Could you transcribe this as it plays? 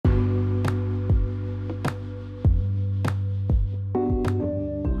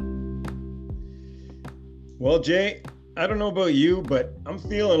Well, Jay, I don't know about you, but I'm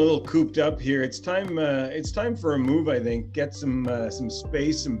feeling a little cooped up here. It's time. It's time for a move. I think get some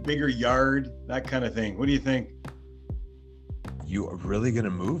space, some bigger yard, that kind of thing. What do you think? You are really gonna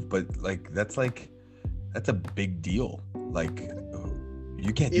move, but that's a big deal.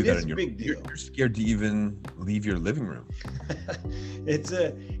 You can't do It that is on a your. big You're, deal. you're scared to even leave your living room. it's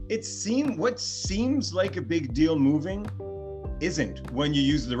a. What seems like a big deal moving isn't when you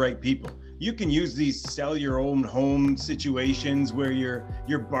use the right people. You can use these sell your own home situations where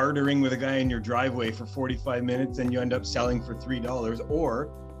you're bartering with a guy in your driveway for 45 minutes and you end up selling for $3,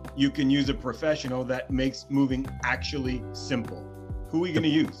 or you can use a professional that makes moving actually simple. Who are we going to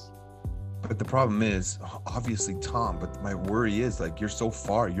use? But the problem is, obviously, Tom. But my worry is, you're so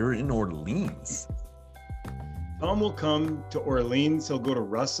far. You're in Orleans. Tom will come to Orleans. He'll go to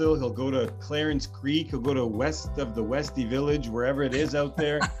Russell. He'll go to Clarence Creek. He'll go to west of the Westy Village, wherever it is out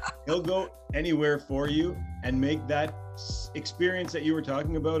there. He'll go anywhere for you and make that experience that you were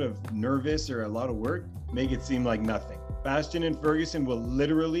talking about of nervous or a lot of work, make it seem like nothing. Bastian and Ferguson will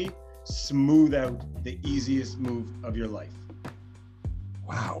literally smooth out the easiest move of your life.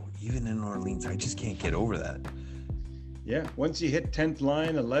 Wow, even in Orleans, I just can't get over that. Yeah, once you hit 10th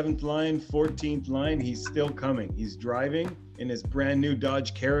line, 11th line, 14th line, he's still coming. He's driving in his brand new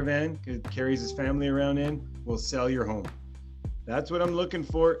Dodge Caravan, carries his family around in, will sell your home. That's what I'm looking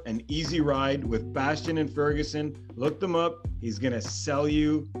for, an easy ride with Bastian and Ferguson. Look them up. He's going to sell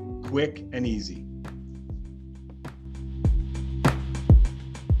you quick and easy.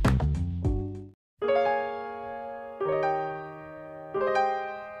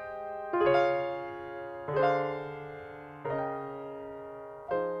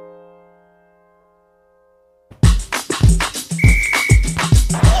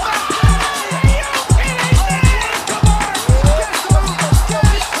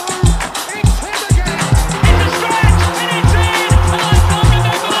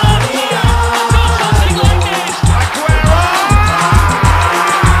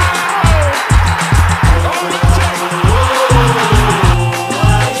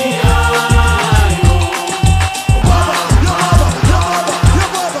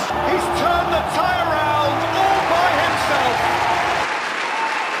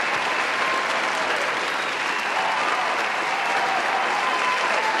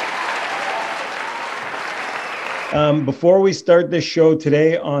 Before we start this show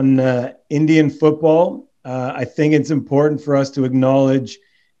today on Indian football, I think it's important for us to acknowledge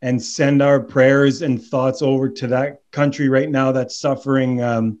and send our prayers and thoughts over to that country right now that's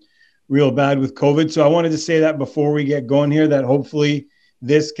suffering real bad with COVID. So I wanted to say that before we get going here, that hopefully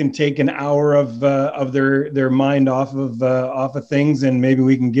this can take an hour of their mind off of things, and maybe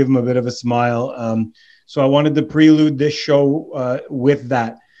we can give them a bit of a smile. So I wanted to prelude this show with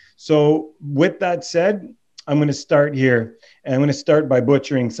that. So with that said, I'm going to start here, and I'm going to start by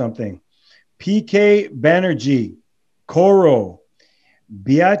butchering something. PK Banerjee, Koro,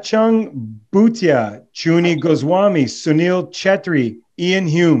 Biachang Bhutia, Chuni Goswami, Sunil Chetri, Ian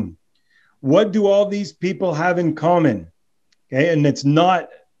Hume. What do all these people have in common? Okay, and it's not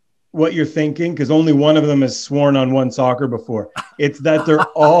what you're thinking, because only one of them has sworn on One Soccer before. It's that they're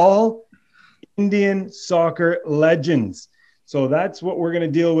all Indian soccer legends. So that's what we're going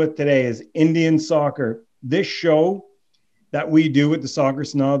to deal with today, is Indian soccer. This show that we do with the Soccer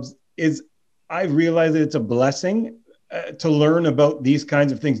Snobs is, I realize that it's a blessing to learn about these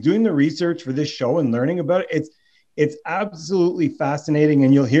kinds of things. Doing the research for this show and learning about it, it's absolutely fascinating,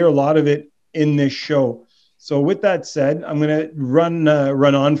 and you'll hear a lot of it in this show. So with that said, I'm going to run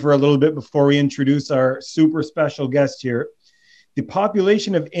on for a little bit before we introduce our super special guest here. The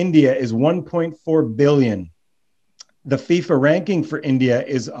population of India is 1.4 billion. The FIFA ranking for India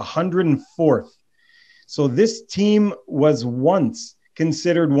is 104th. So this team was once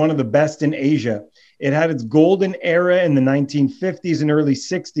considered one of the best in Asia. It had its golden era in the 1950s and early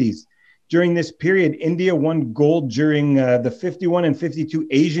 60s. During this period, India won gold during the 51 and 52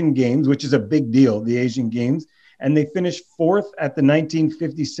 Asian Games, which is a big deal, the Asian Games. And they finished fourth at the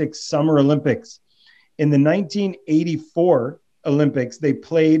 1956 Summer Olympics. In the 1984 Olympics, they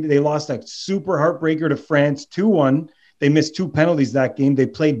lost a super heartbreaker to France, 2-1. They missed 2 penalties that game. They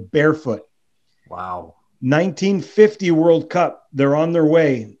played barefoot. Wow. 1950 World Cup, they're on their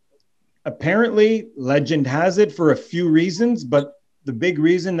way. Apparently, legend has it, for a few reasons, but the big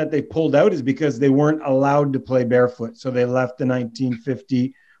reason that they pulled out is because they weren't allowed to play barefoot. So they left the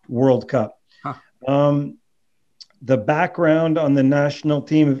 1950 World Cup. Huh. The background on the national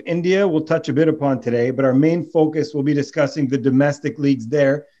team of India we'll touch a bit upon today, but our main focus will be discussing the domestic leagues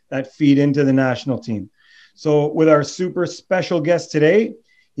there that feed into the national team. So with our super special guest today,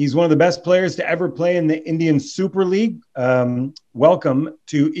 He's one of the best players to ever play in the Indian Super League. Welcome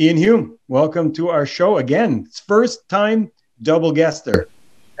to Ian Hume. Welcome to our show again. It's first time double guester.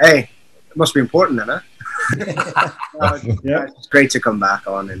 Hey, it must be important then, huh? Yeah. It's great to come back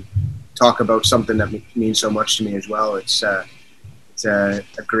on and talk about something that means so much to me as well. It's a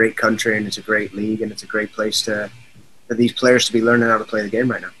great country, and it's a great league, and it's a great place for these players to be learning how to play the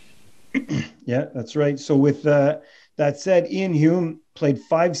game right now. Yeah, that's right. So with that said, Ian Hume played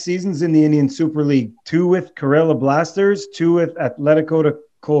 5 seasons in the Indian Super League, 2 with Kerala Blasters, 2 with Atletico de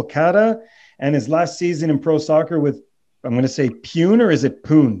Kolkata, and his last season in pro soccer with, I'm going to say Pune, or is it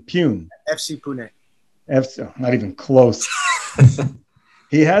Pune? Pune. FC Pune. Not even close.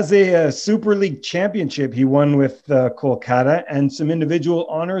 He has a Super League championship he won with Kolkata, and some individual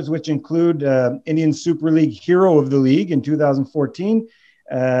honors, which include Indian Super League Hero of the League in 2014,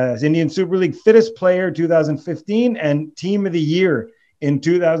 Indian Super League Fittest Player 2015, and Team of the Year in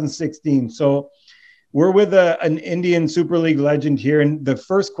 2016. So we're with an Indian Super League legend here. And the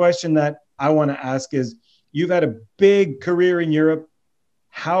first question that I want to ask is, you've had a big career in Europe.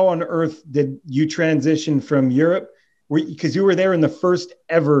 How on earth did you transition from Europe? Because you were there in the first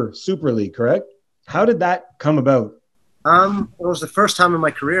ever Super League, correct? How did that come about? It was the first time in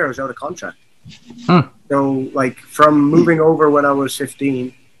my career I was out of contract. So, like, from moving over when I was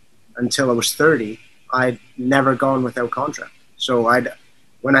 15 until I was 30, I'd never gone without contract. So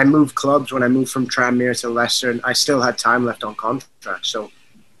when I moved clubs, when I moved from Tranmere to Leicester, I still had time left on contract. So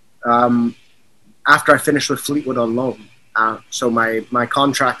after I finished with Fleetwood on loan, so my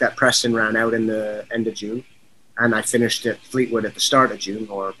contract at Preston ran out in the end of June, and I finished at Fleetwood at the start of June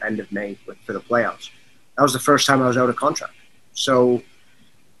or end of May for the playoffs. That was the first time I was out of contract. So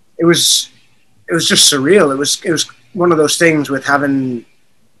it was just surreal. It was one of those things with having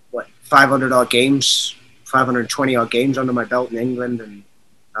 500 odd games, 520 odd games under my belt in England, and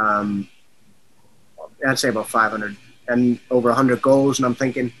I'd say about 500 and over 100 goals. And I'm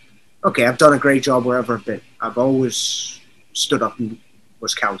thinking, okay, I've done a great job wherever I've been. I've always stood up and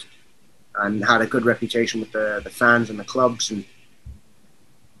was counted, and had a good reputation with the fans and the clubs, and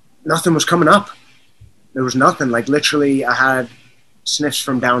nothing was coming up. There was nothing. Like, literally, I had sniffs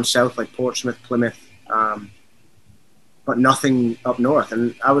from down south, like Portsmouth, Plymouth, but nothing up north.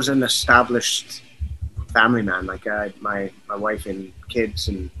 And I was an established family man. Like, I had my wife and kids,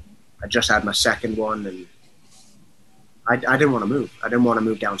 and I just had my second one, and I didn't want to move. I didn't want to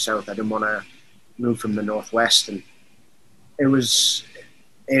move down south. I didn't want to move from the northwest. And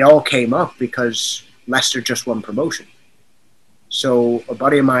it all came up because Leicester just won promotion. So a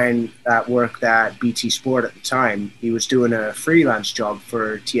buddy of mine that worked at BT Sport at the time, he was doing a freelance job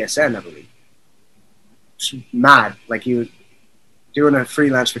for TSN, I believe. It's mad. Like, he was doing a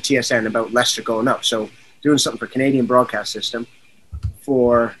freelance for TSN about Leicester going up. So doing something for Canadian Broadcast System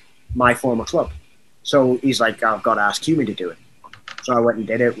for my former club. So he's like, I've got to ask Hume to do it. So I went and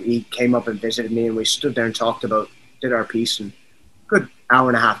did it. He came up and visited me, and we stood there and did our piece, and good hour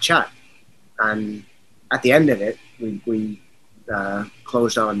and a half chat. And at the end of it, we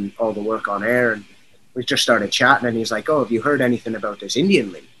closed on all the work on air, and we just started chatting. And he's like, "Oh, have you heard anything about this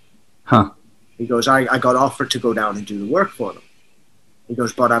Indian league?" He goes, I got offered to go down and do the work for them. He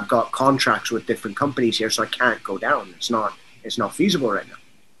goes, but I've got contracts with different companies here, so I can't go down. It's not feasible right now.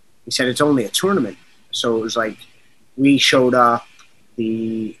 He said, it's only a tournament. So it was like, we showed up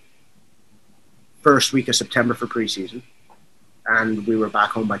the first week of September for preseason, and we were back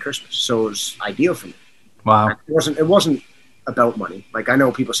home by Christmas. So it was ideal for me. Wow. And it wasn't about money. Like, I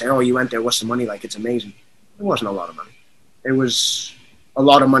know people say, oh, you went there, what's the money like? It's amazing. It wasn't a lot of money. It was a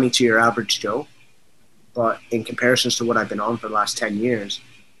lot of money to your average Joe, but in comparisons to what I've been on for the last 10 years,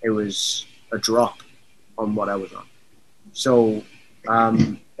 it was a drop on what I was on. So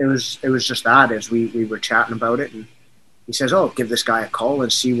it was just that, as we were chatting about it, and he says, oh, give this guy a call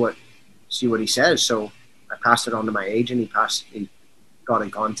and see what he says. So I passed it on to my agent. He got in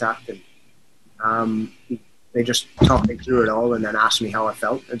contact, and they just talked me through it all, and then asked me how I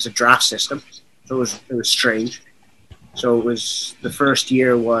felt. It's a draft system, so it was strange. So it was, the first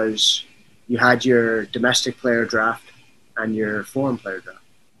year was, you had your domestic player draft and your foreign player draft.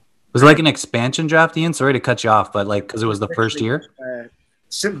 Was it like an expansion draft, Ian? Sorry to cut you off, but like, because it was the first year?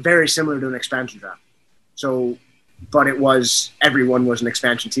 Very similar to an expansion draft. So, but everyone was an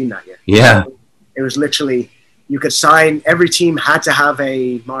expansion team that year. Yeah. So it was literally, you could sign, every team had to have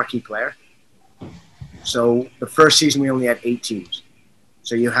a marquee player. So the first season we only had 8 teams.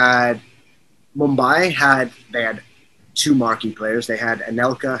 So you had Mumbai they had 2 marquee players. They had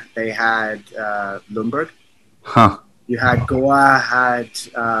Anelka, they had Lundberg. You had Goa had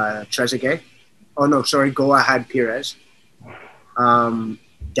Trezeguet. Oh no, sorry, Goa had Pires.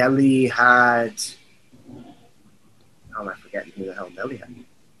 Delhi had. How am I forgetting who the hell Delhi had?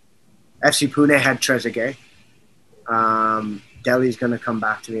 FC Pune had Trezeguet. Delhi's going to come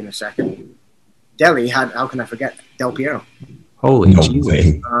back to me in a second. Delhi had, how can I forget, Del Piero. Holy No Jesus.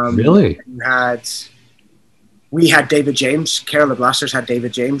 way. Really? We had David James. Kerala Blasters had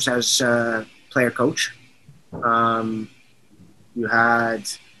David James as player coach. You had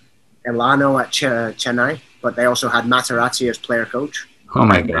Elano at Chennai, but they also had Materazzi as player coach. Oh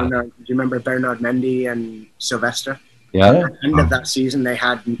my God. Do you remember Bernard Mendy and Sylvester? Yeah. At the end of that season, they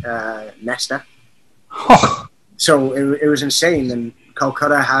had Nesta. Oh, So it was insane. And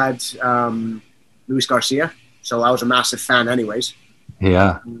Kolkata had Luis Garcia. So I was a massive fan anyways.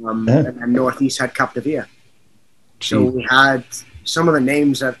 yeah. And then Northeast had Capdevia. So we had some of the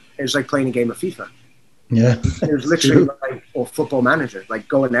names that it was like playing a game of FIFA. Yeah. It was literally like or Football Manager, like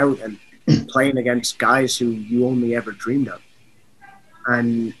going out and playing against guys who you only ever dreamed of.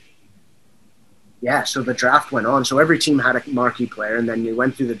 And yeah, so the draft went on. So every team had a marquee player, and then you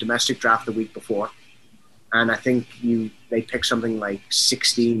went through the domestic draft the week before. And I think they picked something like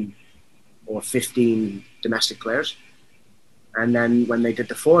 16 or 15 domestic players. And then when they did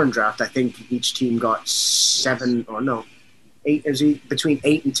the foreign draft, I think each team got between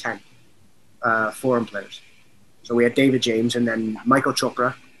 8 and 10 foreign players. So we had David James, and then Michael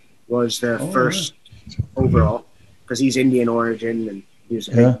Chopra was the first overall, because he's Indian origin, and he was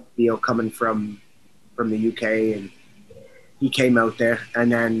a big deal coming from the UK, and he came out there.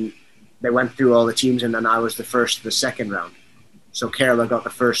 And then they went through all the teams, and then I was the first of the second round. So Kerala got the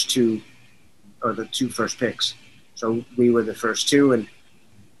two first picks. So we were the first two, and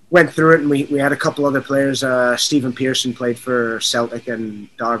went through it, and we had a couple other players. Stephen Pearson played for Celtic and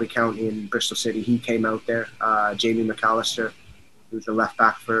Derby County in Bristol City. He came out there. Jamie McAllister, who's a left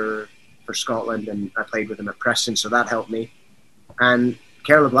back for Scotland, and I played with him at Preston, so that helped me. And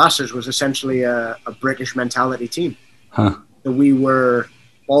Kerala Blasters was essentially a British mentality team. Huh. So we were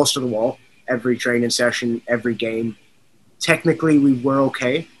balls to the wall every training session, every game. Technically, we were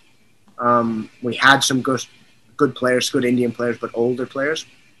okay. We had some good players, good Indian players, but older players.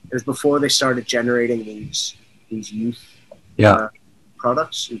 It was before they started generating these youth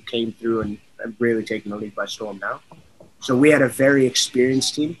products who came through and have really taken the league by storm now. So we had a very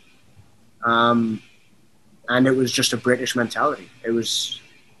experienced team. And it was just a British mentality. It was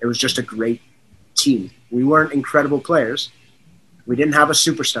just a great team. We weren't incredible players. We didn't have a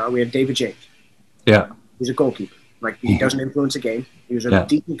superstar. We had David James. Yeah. He's a goalkeeper. Like, he doesn't influence a game. He was a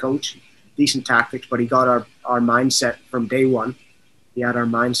decent coach, decent tactics, but he got our mindset from day one. He had our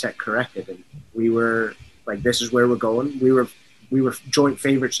mindset corrected, and we were like, this is where we're going. We were joint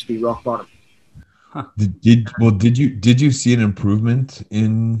favorites to be rock bottom. Huh. Did you see an improvement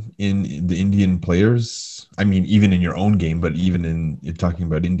in the Indian players? I mean, even in your own game, but even in you're talking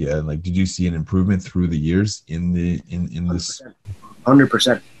about India, like, did you see an improvement through the years in this?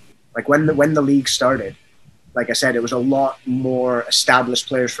 100%. Like when the league started, like I said, it was a lot more established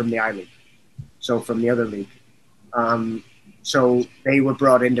players from the I-League, so from the other league. So they were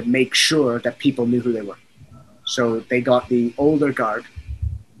brought in to make sure that people knew who they were. So they got the older guard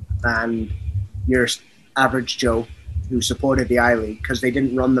and your average Joe who supported the I-League, because they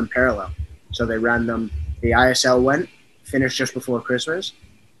didn't run them parallel. So they ran them, the ISL went, finished just before Christmas.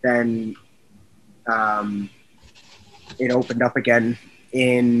 Then it opened up again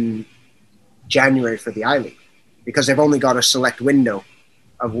in January for the I-League, because they've only got a select window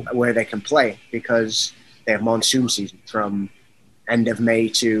of where they can play, because they have monsoon season from end of May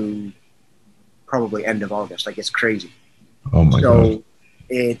to probably end of August. Like, it's crazy. Oh my God.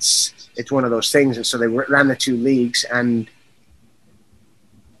 It's one of those things. And so they ran the two leagues, and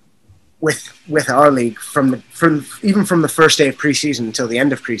with our league, even from the first day of preseason until the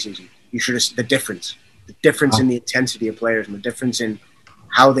end of preseason, you should have the difference in the intensity of players, and the difference in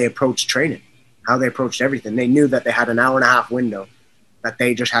how they approached training, how they approached everything. They knew that they had an hour and a half window, that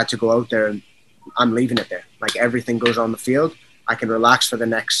they just had to go out there, and I'm leaving it there. Like, everything goes on the field. I can relax for the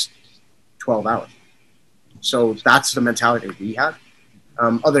next 12 hours. So that's the mentality we had.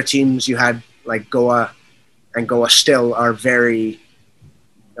 Other teams you had, like Goa, and Goa still are very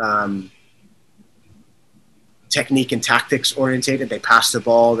technique and tactics orientated. They pass the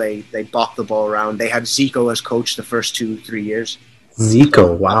ball, they bop the ball around. They had Zico as coach the first 2-3 years.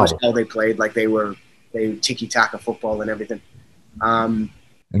 Zico, wow. That was how they played. Like, they tiki-taka football and everything.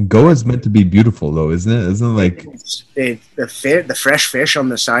 And Goa is meant to be beautiful, though, isn't it? Isn't it like the fresh fish on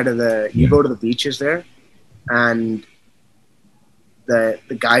the side of you go to the beaches there, and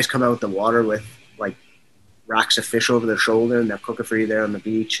the guys come out of the water with like racks of fish over their shoulder, and they're cooking for you there on the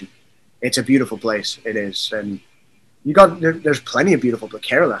beach. And it's a beautiful place. It is. And there's plenty of beautiful, but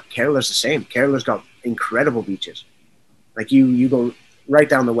Kerala's the same. Kerala's got incredible beaches. Like you go right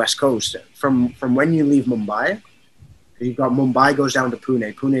down the west coast from when you leave Mumbai. You've got Mumbai goes down to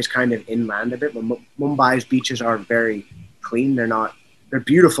Pune. Pune is kind of inland a bit, but Mumbai's beaches are very clean. They're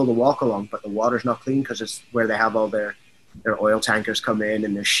beautiful to walk along, but the water's not clean because it's where they have all their oil tankers come in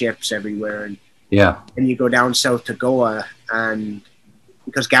and there's ships everywhere. And you go down south to Goa, and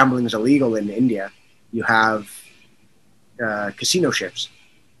because gambling is illegal in India, you have casino ships,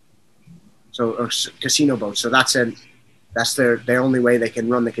 or casino boats. So that's their only way they can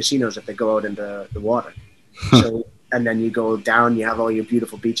run the casinos, if they go out into the water. So and then you go down, you have all your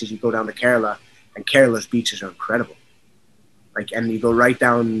beautiful beaches. You go down to Kerala, and Kerala's beaches are incredible. And you go right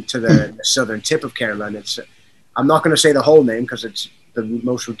down to the southern tip of Kerala, and I'm not going to say the whole name because it's the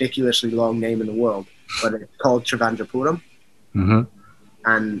most ridiculously long name in the world, but it's called Trivandrum. Mm-hmm.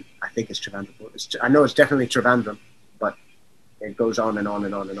 And I think it's Trivandrum. I know it's definitely Trivandrum, but it goes on and on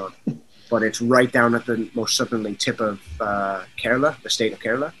and on and on. But it's right down at the most southerly tip of Kerala, the state of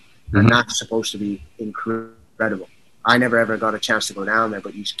Kerala, and that's supposed to be incredible. I never ever got a chance to go down there,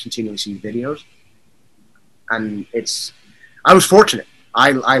 but you continually see videos, and I was fortunate.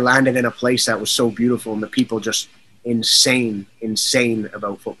 I landed in a place that was so beautiful, and the people just insane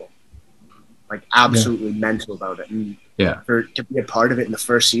about football, absolutely mental about it. And to be a part of it in the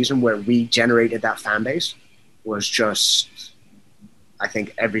first season where we generated that fan base was just, I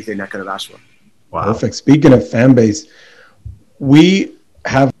think, everything I could have asked for. Wow. Perfect. Speaking of fan base, we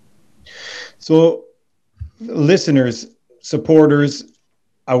have listeners, supporters,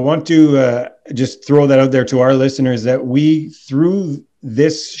 I want to just throw that out there to our listeners that we threw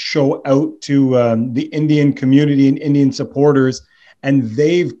this show out to the Indian community and Indian supporters, and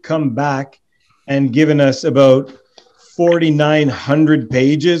they've come back and given us about 4,900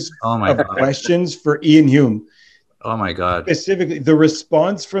 pages of questions for Ian Hume. Oh my God. Specifically, the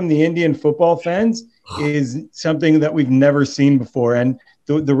response from the Indian football fans is something that we've never seen before. And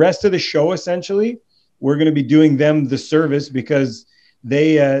the rest of the show, essentially, we're going to be doing them the service because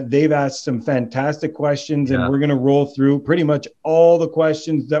they've asked some fantastic questions, and we're going to roll through pretty much all the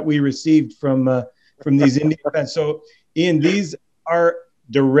questions that we received from these Indian fans. So, Ian, these are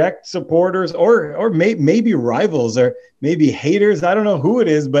direct supporters or maybe rivals or maybe haters. I don't know who it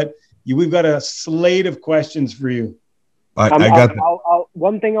is, but we've got a slate of questions for you.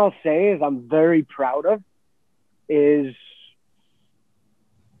 One thing I'll say is I'm very proud of is,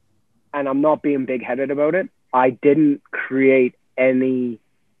 and I'm not being big-headed about it, I didn't create any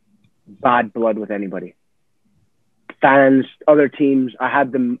bad blood with anybody. Fans, other teams, I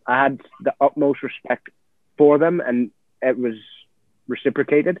had the utmost respect for them, and it was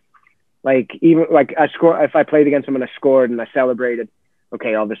reciprocated. If I played against them and I scored and I celebrated,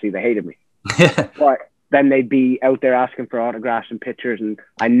 okay, obviously they hated me. But then they'd be out there asking for autographs and pictures, and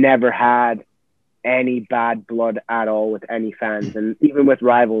I never had any bad blood at all with any fans. And even with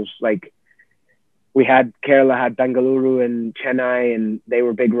rivals, Kerala had Bengaluru and Chennai, and they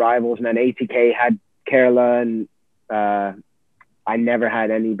were big rivals. And then ATK had Kerala, and I never had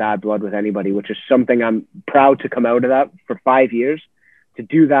any bad blood with anybody, which is something I'm proud to come out of that for 5 years, to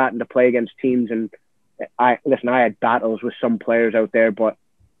do that and to play against teams. And I had battles with some players out there, but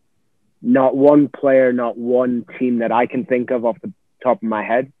not one player, not one team that I can think of off the top of my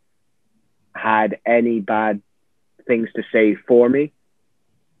head had any bad things to say for me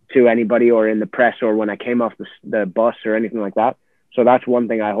to anybody, or in the press, or when I came off the bus or anything like that. So that's one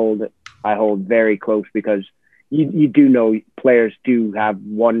thing I hold very close, because you do know players do have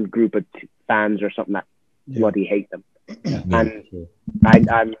one group of fans or something that bloody hate them. And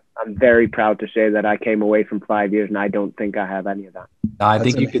I'm very proud to say that I came away from 5 years and I don't think I have any of that. I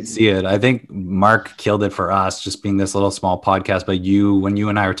think you could see it. I think Mark killed it for us, just being this little small podcast. But when you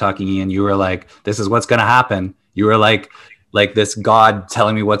and I were talking, Ian, you were like, this is what's going to happen. You were like this God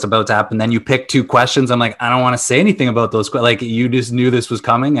telling me what's about to happen. Then you picked two questions. I'm like, I don't want to say anything about those. You just knew this was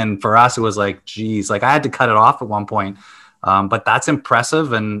coming. And for us, it was like, geez, I had to cut it off at one point. But that's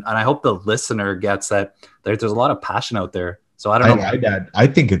impressive. And I hope the listener gets that there's a lot of passion out there. So I don't know. I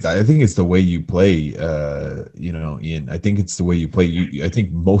think it's the way you play, Ian. I think it's the way you play. I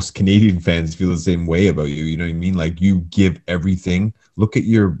think most Canadian fans feel the same way about you. You know what I mean? You give everything. Look at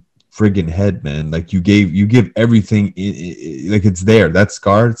your friggin' head, man. You give everything. It's there. That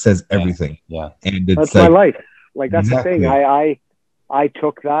scar says everything. Yeah. And it's that's my life. That's exactly. The thing. I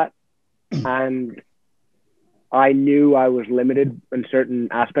took that, and I knew I was limited in certain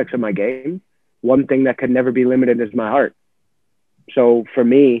aspects of my game. One thing that could never be limited is my heart. So for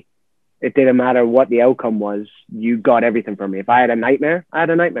me, it didn't matter what the outcome was. You got everything from me. If I had a nightmare, I had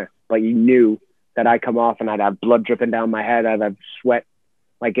a nightmare. But you knew that I come off and I'd have blood dripping down my head. I'd have sweat.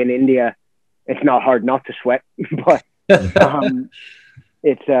 Like in India, it's not hard not to sweat, but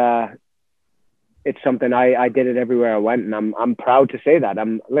it's something I did it everywhere I went, and I'm proud to say that.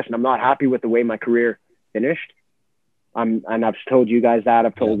 I'm not happy with the way my career finished. And I've told you guys that.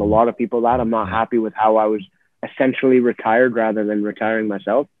 I've told a lot of people that. I'm not happy with how I was essentially retired rather than retiring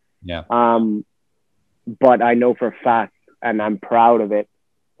myself. Yeah. But I know for a fact, and I'm proud of it,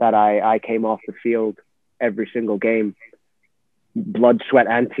 that I came off the field every single game, blood, sweat,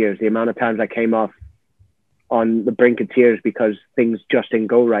 and tears. The amount of times I came off on the brink of tears because things just didn't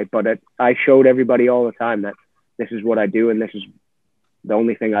go right. But I showed everybody all the time that this is what I do, and this is the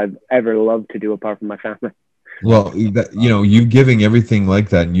only thing I've ever loved to do apart from my family. Well, you giving everything like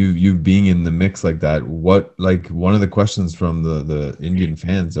that, and you being in the mix like that. What, like, one of the questions from the Indian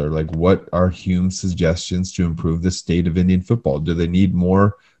fans are like, what are Hume's suggestions to improve the state of Indian football? Do they need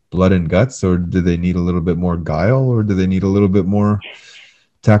more blood and guts, or do they need a little bit more guile, or do they need a little bit more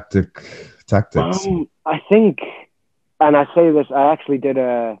tactics? I think, and I say this, I actually did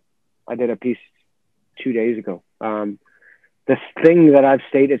a piece 2 days ago. The thing that I've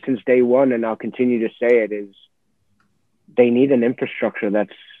stated since day one, and I'll continue to say it, is they need an infrastructure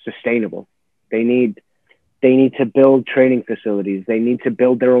that's sustainable. They need to build training facilities. They need to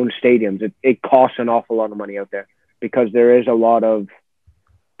build their own stadiums. It costs an awful lot of money out there because there is a lot of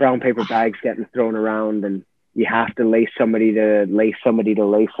brown paper bags getting thrown around, and you have to lay somebody to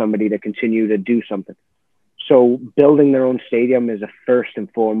continue to do something. So building their own stadium is a first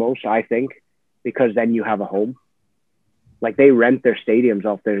and foremost, I think, because then you have a home. Like, they rent their stadiums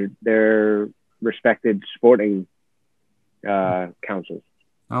off their respected sporting councils.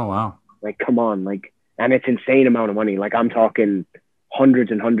 Oh, wow. Like, come on. Like, and it's insane amount of money. Like, I'm talking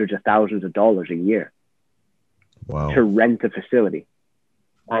hundreds and hundreds of thousands of dollars a year. Wow. To rent a facility.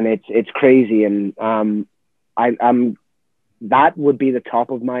 And it's crazy. And I'm that would be the top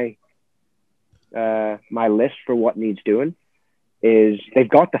of my my list for what needs doing. Is they've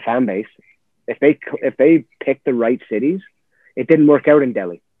got the fan base. If they pick the right cities, it didn't work out in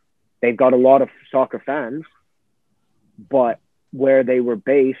Delhi. They've got a lot of soccer fans, but where they were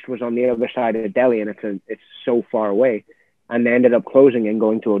based was on the other side of Delhi, and it's so far away. And they ended up closing and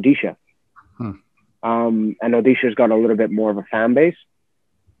going to Odisha. And Odisha's got a little bit more of a fan base,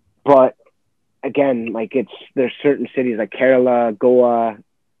 but again, like, there's certain cities like Kerala, Goa,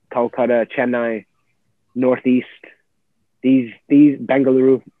 Calcutta, Chennai, Northeast. These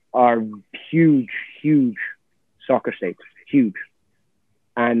Bengaluru are huge soccer states, huge.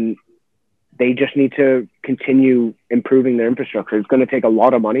 And they just need to continue improving their infrastructure. It's going to take a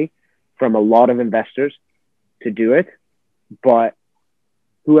lot of money from a lot of investors to do it. But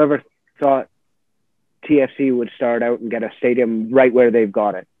whoever thought TFC would start out and get a stadium right where they've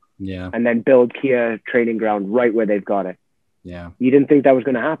got it. Yeah. And then build Kia training ground right where they've got it. Yeah. You didn't think that was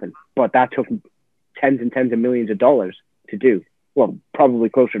going to happen, but that took tens and tens of millions of dollars to do. Well, probably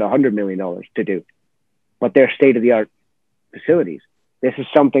closer to $100 million to do. But they're state-of-the-art facilities. This is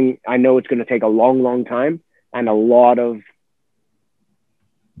something I know it's going to take a long, long time, and a lot of,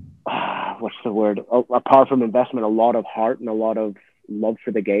 what's the word? Apart from investment, a lot of heart and a lot of love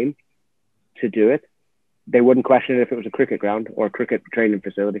for the game to do it. They wouldn't question it if it was a cricket ground or a cricket training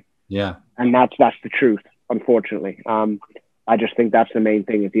facility. Yeah. And that's the truth, unfortunately. I just think that's the main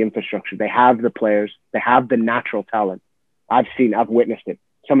thing, is the infrastructure. They have the players. They have the natural talent. I've witnessed it.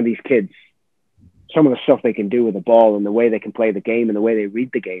 Some of these kids, some of the stuff they can do with the ball and the way they can play the game and the way they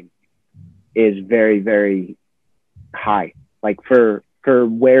read the game is very, very high. Like, for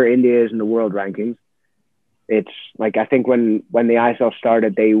where India is in the world rankings, it's like, I think when the ISL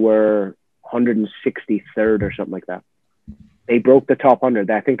started, they were 163rd or something like that. They broke the top 100.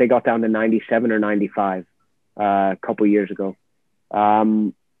 I think they got down to 97 or 95 a couple years ago.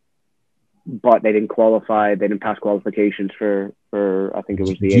 But they didn't qualify. They didn't pass qualifications for I think it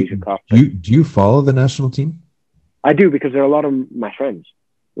was the Asia Cup. Do you follow the national team? I do, because there are a lot of my friends.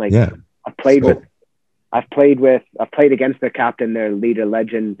 Like, yeah. I've played against their captain, their leader,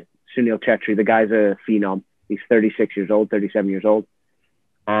 legend, Sunil Chetri. The guy's a phenom. He's 36 years old, 37 years old.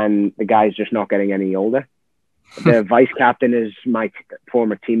 And the guy's just not getting any older. The vice captain is my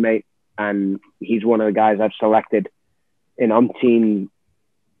former teammate, and he's one of the guys I've selected in umpteen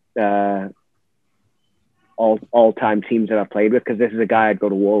all-time teams that I've played with, because this is a guy I'd go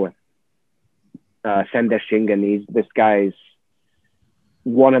to war with. Sendesh Chingan, this guy's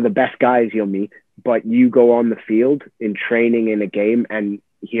one of the best guys you'll meet, but you go on the field in training in a game and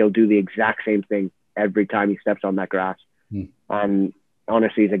he'll do the exact same thing every time he steps on that grass. And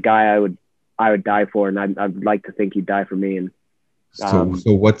honestly, he's a guy I would die for, and I'd like to think he'd die for me. And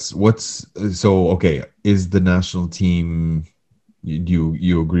Okay, is the national team,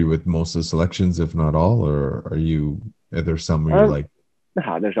 you agree with most of the selections, if not all, or are there some where you're like,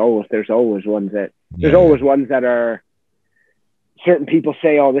 there's always ones that are, certain people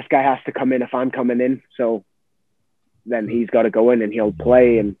say, oh, this guy has to come in if I'm coming in, so then he's got to go in and he'll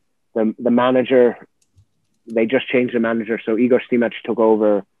play. And the manager, they just changed the manager, so Igor Stimac took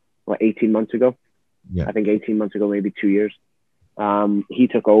over 18 months ago. Yeah, I think 18 months ago, maybe 2 years. He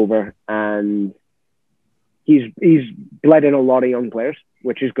took over, and he's bled in a lot of young players,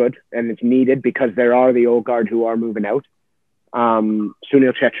 which is good, and it's needed because there are the old guard who are moving out. Sunil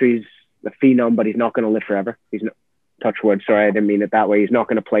Chetri's the phenom, but he's not going to live forever. He's not, touch wood, sorry, I didn't mean it that way. He's not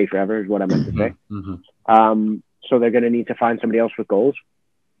going to play forever, is what I meant to say. Mm-hmm. So they're going to need to find somebody else with goals.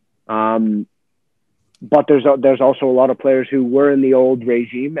 But there's also a lot of players who were in the old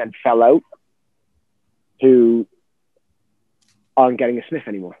regime and fell out, who aren't getting a sniff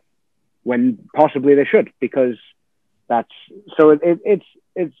anymore, when possibly they should, because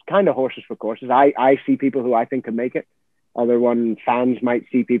it's kind of horses for courses. I see people who I think could make it. Other one, fans might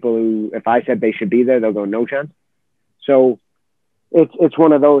see people who, if I said they should be there, they'll go no chance. So it's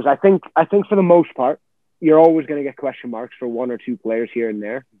one of those. I think for the most part, you're always going to get question marks for one or two players here and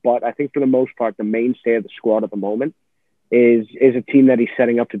there. But I think for the most part, the mainstay of the squad at the moment is a team that he's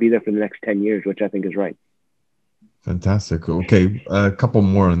setting up to be there for the next 10 years, which I think is right. Fantastic. Okay, a couple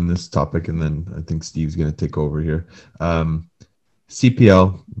more on this topic, and then I think Steve's going to take over here.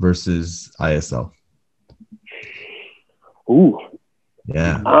 CPL versus ISL. Ooh.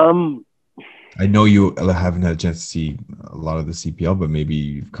 Yeah. I know you haven't had a chance to see a lot of the CPL, but maybe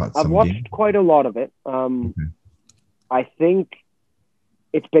you've caught some. I've watched games. quite a lot of it. I think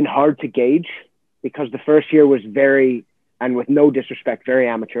it's been hard to gauge because the first year was very, and with no disrespect, very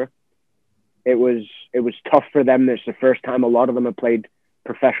amateur. It was tough for them. It's the first time a lot of them have played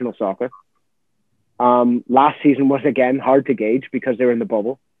professional soccer. Last season was, again, hard to gauge because they were in the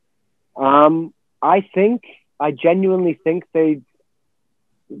bubble. I genuinely think they'd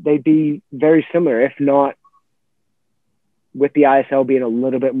be very similar, if not, with the ISL being a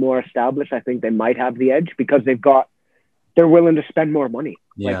little bit more established. I think they might have the edge because they're willing to spend more money.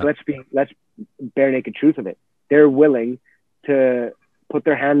 Yeah. Like, let's bare naked truth of it. They're willing to put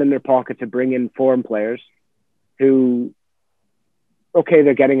their hand in their pocket to bring in foreign players who, okay,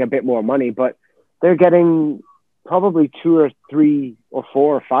 they're getting a bit more money, but they're getting probably 2 or 3 or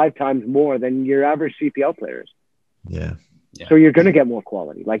 4 or 5 times more than your average CPL players. Yeah. So you're going to get more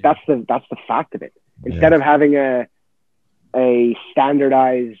quality. Like that's the fact of it. Instead of having a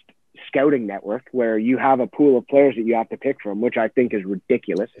standardized scouting network where you have a pool of players that you have to pick from, which I think is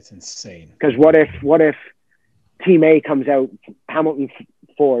ridiculous. It's insane. Because what if Team A comes out, Hamilton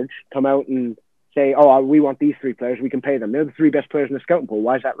Forge come out and say, oh, we want these 3 players, we can pay them. They're the 3 best players in the scouting pool.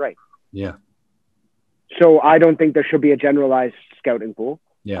 Why is that right? Yeah. So I don't think there should be a generalized scouting pool.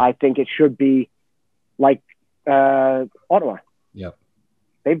 Yeah. I think it should be like Ottawa. Yep.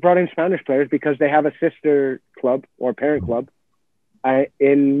 They brought in Spanish players because they have a sister club or parent club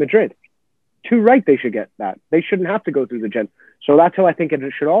in Madrid. Too right, they should get that. They shouldn't have to go through the gen. So that's how I think it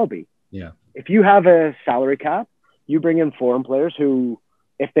should all be. Yeah. If you have a salary cap, you bring in foreign players who,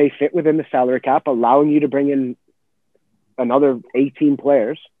 if they fit within the salary cap, allowing you to bring in another 18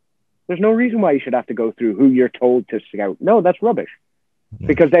 players, there's no reason why you should have to go through who you're told to scout. No, that's rubbish. Yeah.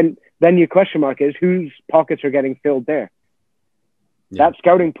 Because then your question mark is whose pockets are getting filled there. Yeah. That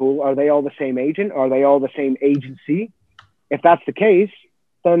scouting pool, are they all the same agent? Are they all the same agency? If that's the case,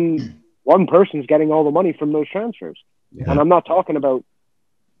 then one person's getting all the money from those transfers. Yeah. And I'm not talking about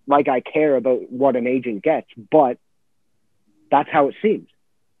like I care about what an agent gets, but that's how it seems.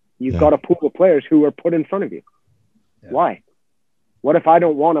 You've got a pool of players who are put in front of you. Yeah. Why? What if I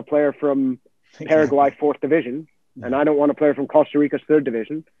don't want a player from Paraguay 4th division and I don't want a player from Costa Rica's 3rd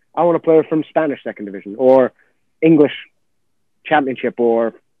division? I want a player from Spanish 2nd division or English championship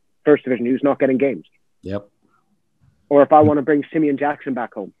or 1st division who's not getting games. Yep. Or if I want to bring Simeon Jackson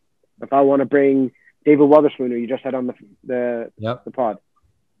back home, if I want to bring David Wotherspoon, who you just had on the pod,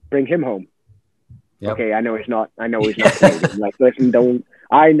 bring him home. Yep. Okay, I know he's not Canadian. Like, listen,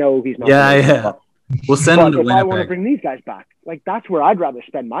 I know he's not. Yeah. We'll send him to Winnipeg. If I want to bring these guys back, like that's where I'd rather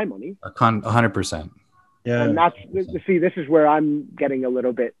spend my money. 100%. Yeah. And this is where I'm getting a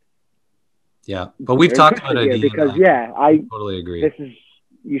little bit. Yeah, but we've talked about it because I totally agree.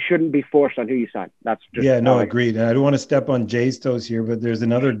 You shouldn't be forced on who you sign. That's just agreed. And I don't want to step on Jay's toes here, but there's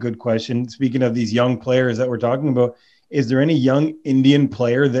another good question. Speaking of these young players that we're talking about, is there any young Indian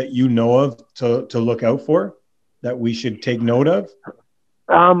player that you know of to look out for that we should take note of?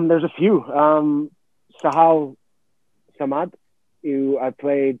 There's a few. Sahal Samad. who I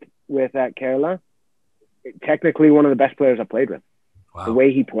played with at Kerala, technically one of the best players I played with. Wow. The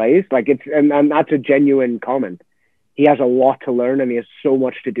way he plays, like and that's a genuine comment. He has a lot to learn and he has so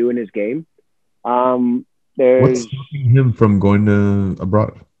much to do in his game. What's stopping him from going to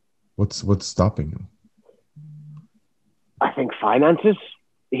abroad? What's stopping him? I think finances.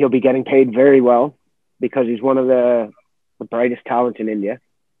 He'll be getting paid very well because he's one of the brightest talents in India.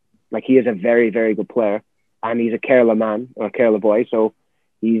 Like, he is a very, very good player, and he's a Kerala man or a Kerala boy. So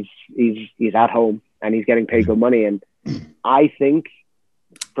he's at home and he's getting paid good money. And I think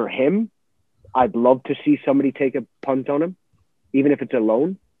for him, I'd love to see somebody take a punt on him, even if it's a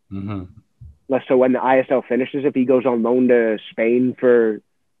loan. Mm-hmm. So when the ISL finishes, if he goes on loan to Spain for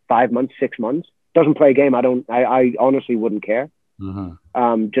 5 months, 6 months, doesn't play a game, I honestly wouldn't care.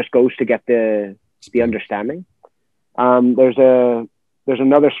 Mm-hmm. Just goes to get the understanding. There's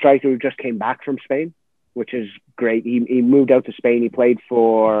another striker who just came back from Spain, which is great. He moved out to Spain. He played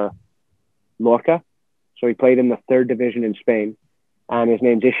for Lorca. So he played in the 3rd division in Spain. And his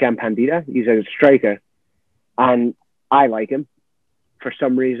name's Isham Pandita. He's a striker. And I like him. For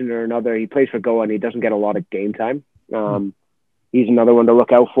some reason or another, he plays for Goa and he doesn't get a lot of game time. He's another one to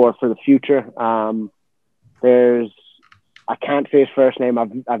look out for the future. I can't say his first name.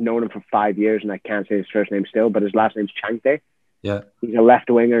 I've known him for 5 years and I can't say his first name still, but his last name's Changte. Yeah. He's a left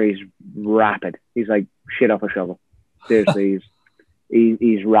winger. He's rapid. He's like shit off a shovel. Seriously,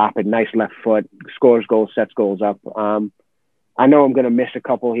 he's rapid, nice left foot, scores goals, sets goals up. I know I'm going to miss a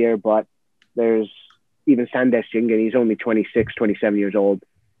couple here, but there's even Sandesh Jingen. He's only 26, 27 years old.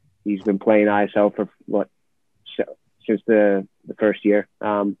 He's been playing ISL for since the first year.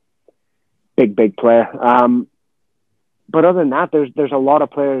 Big player. But other than that, there's a lot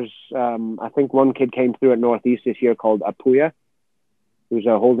of players. I think one kid came through at Northeast this year called Apuya, who's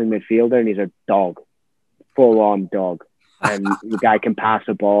a holding midfielder, and he's a dog, full-on dog. And the guy can pass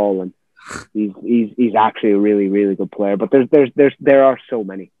a ball, and he's actually a really, really good player. But there are so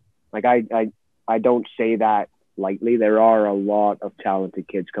many. Like, I don't say that lightly. There are a lot of talented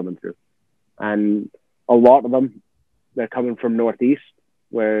kids coming through, and a lot of them, they're coming from Northeast,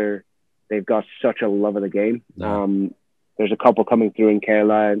 where they've got such a love of the game. Yeah. There's a couple coming through in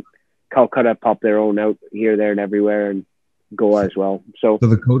Kerala, and Calcutta popped their own out here, there, and everywhere, and Goa as well. So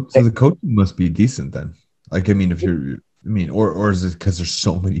the coaching must be decent then. Like, I mean, or is it because there's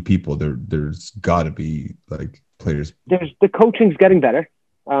so many people? There's got to be like players. The coaching's getting better.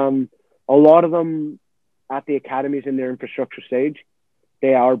 A lot of them at the academies in their infrastructure stage,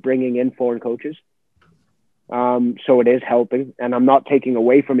 they are bringing in foreign coaches. So it is helping, and I'm not taking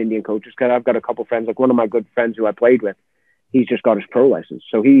away from Indian coaches, because I've got a couple friends, like one of my good friends who I played with, he's just got his pro license.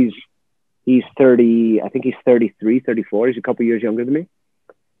 So he's 30, I think he's 33, 34. He's a couple years younger than me.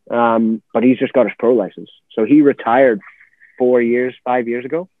 But he's just got his pro license. So he retired 5 years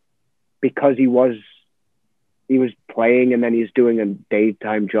ago, because he was playing, and then he's doing a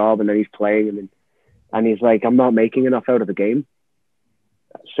daytime job, and then he's playing, and he's like, I'm not making enough out of the game.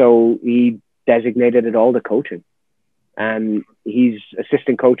 So he designated it all to coaching, and he's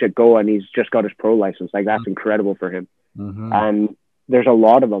assistant coach at Goa, and he's just got his pro license. Like, that's incredible for him. Mm-hmm. And there's a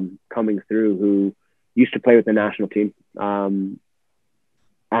lot of them coming through who used to play with the national team, and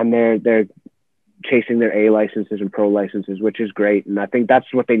they're chasing their A licenses and pro licenses, which is great. And I think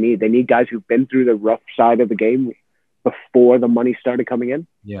that's what they need. They need guys who've been through the rough side of the game before the money started coming in,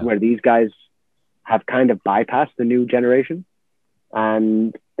 where these guys have kind of bypassed the new generation,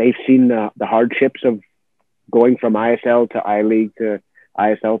 and they've seen the hardships of going from ISL to I-League to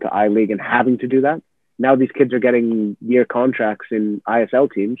ISL to I-League and having to do that. Now these kids are getting year contracts in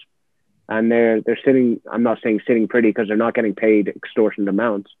ISL teams, and they're sitting, I'm not saying sitting pretty, because they're not getting paid extortionate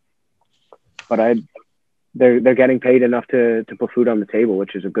amounts, but they're getting paid enough to put food on the table,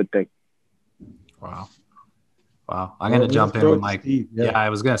 which is a good thing. Wow. I'm going to jump in with Mike. Yeah, I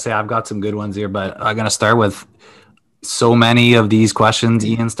was going to say I've got some good ones here, but I'm going to start with so many of these questions.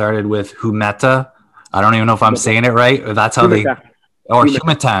 Ian started with Humeta. I don't even know if I'm saying it right, or that's how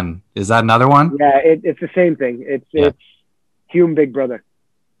Humatan. Is that another one? Yeah, it's the same thing. It's Hume Big Brother.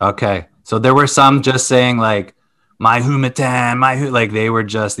 Okay. So there were some just saying like, my Humatan, like they were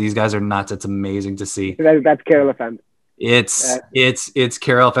just, these guys are nuts. It's amazing to see. That's Kerala fans. It's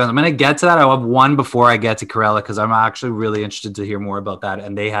Kerala fans. I'm going to get to that. I have one before I get to Kerala, because I'm actually really interested to hear more about that.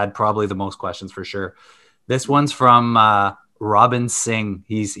 And they had probably the most questions for sure. This one's from Robin Singh.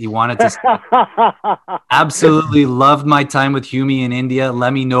 He wanted to absolutely loved my time with Humi in India.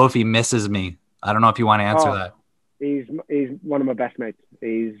 Let me know if he misses me. I don't know if you want to answer that. He's one of my best mates.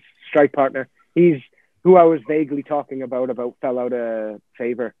 He's strike partner. He's who I was vaguely talking about fell out of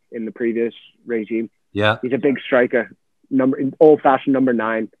favor in the previous regime. Yeah. He's a big striker. old-fashioned number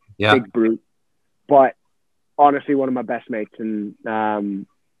 9, Yeah. big brute. But honestly, one of my best mates, and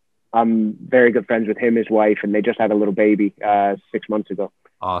I'm very good friends with him, his wife, and they just had a little baby 6 months ago.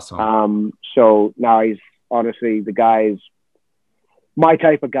 Awesome. So now he's honestly, the guy's my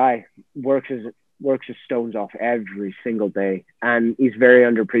type of guy. Works his stones off every single day, and he's very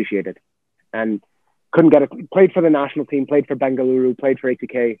underappreciated. And played for the national team, played for Bengaluru, played for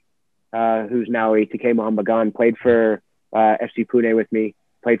ATK, who's now ATK Mohan Bagan, played for FC Pune with me,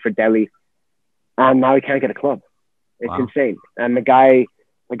 played for Delhi, and now he can't get a club. It's insane. And the guy,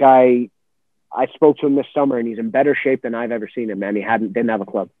 I spoke to him this summer, and he's in better shape than I've ever seen him. And he didn't have a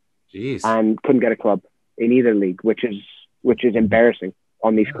club. Jeez. And couldn't get a club in either league, which is embarrassing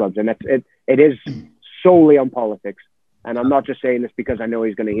on these clubs. And it is solely on politics. And I'm not just saying this because I know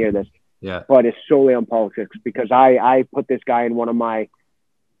he's going to hear this. Yeah. But it's solely on politics, because I put this guy in one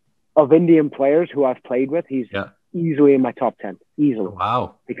of Indian players who I've played with. He's easily in my top 10, easily.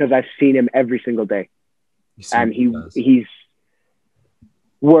 Wow. Because I've seen him every single day. And he's he's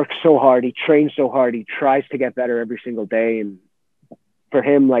works so hard. He trains so hard. He tries to get better every single day. And for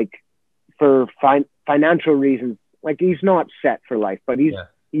him, like, for financial reasons, like, he's not set for life, but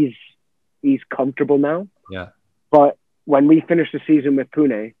he's comfortable now. Yeah. But when we finished the season with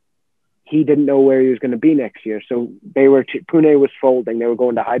Pune, he didn't know where he was going to be next year. So Pune was folding. They were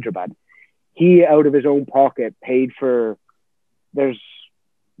going to Hyderabad. He, out of his own pocket, paid for.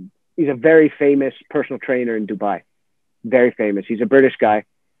 He's a very famous personal trainer in Dubai. Very famous. He's a British guy.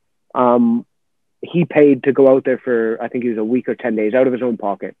 He paid to go out there for, I think it was a week or 10 days, out of his own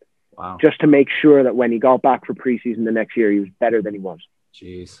pocket. Wow. Just to make sure that when he got back for preseason the next year, he was better than he was.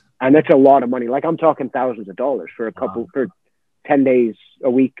 Jeez. And that's a lot of money. Like, I'm talking thousands of dollars for for 10 days a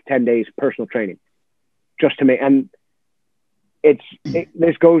week, 10 days personal training, just to make. And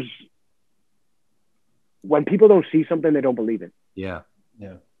this goes, when people don't see something, they don't believe it. Yeah.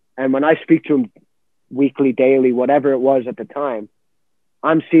 Yeah. And when I speak to him weekly, daily, whatever it was at the time,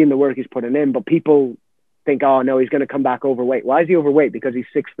 I'm seeing the work he's putting in, but people think, oh no, he's going to come back overweight. Why is he overweight? Because he's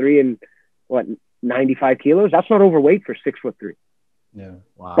 6'3" and 95 kilos? That's not overweight for 6'3". Yeah.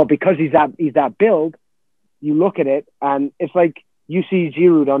 Wow. But because he's that build, you look at it and it's like, you see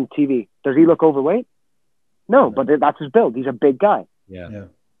Giroud on TV. Does he look overweight? No, but that's his build. He's a big guy. Yeah.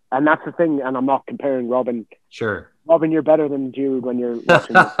 And that's the thing. And I'm not comparing Robin. Sure. Robin, you're better than Giroud when you're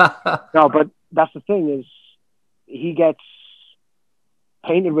watching this. No, but that's the thing, is he gets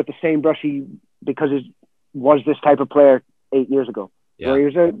painted with the same brush because he was this type of player 8 years ago. Yeah. Where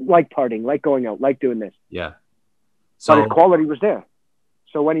he was like partying, like going out, like doing this. Yeah. So his quality was there.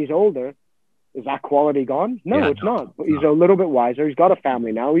 So when he's older, is that quality gone? No, it's not. But he's a little bit wiser. He's got a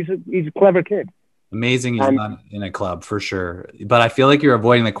family now. He's a clever kid. Amazing he's not in a club, for sure. But I feel like you're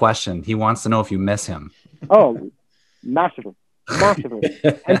avoiding the question. He wants to know if you miss him. Oh, massively.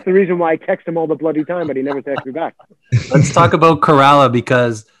 Hence the reason why I text him all the bloody time, but he never texts me back. Let's talk about Kerala,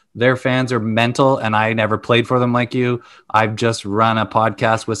 because their fans are mental, and I never played for them like you. I've just run a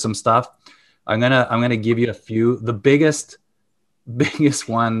podcast with some stuff. I'm gonna give you a few. The biggest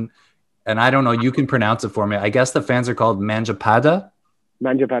one, and I don't know, you can pronounce it for me. I guess the fans are called Manjapada.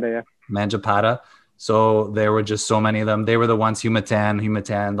 Manjapada, yeah. Manjapada. So there were just so many of them. They were the ones,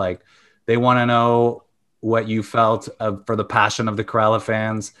 Humatan, like, they want to know what you felt for the passion of the Kerala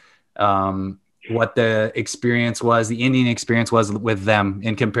fans, what the experience was, the Indian experience was with them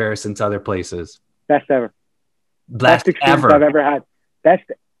in comparison to other places. Best ever. Best experience ever. I've ever had. Best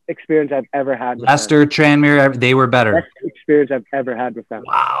experience I've ever had with Leicester, Tranmere, they were better. Best experience I've ever had with them.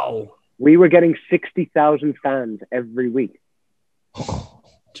 Wow. We were getting 60,000 fans every week.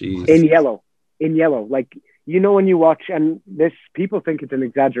 Jeez. In yellow. Like, you know, when you watch, and this, people think it's an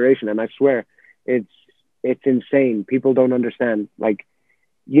exaggeration, and I swear it's insane. People don't understand. Like,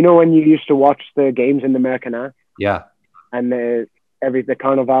 you know, when you used to watch the games in the Americana? Yeah. And the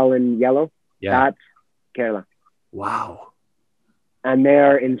Carnival in yellow? Yeah. That's Kerala. Wow. And they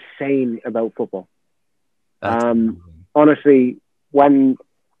are insane about football. That's honestly, when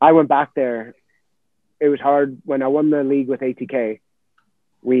I went back there, it was hard. When I won the league with ATK,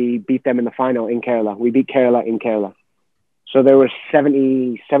 we beat them in the final in Kerala. We beat Kerala in Kerala. So there was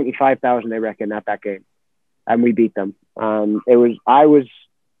 75,000, they reckon, at that game. And we beat them. I was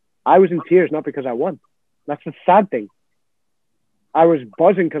in tears, not because I won. That's the sad thing. I was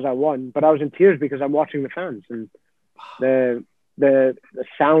buzzing because I won, but I was in tears because I'm watching the fans. And the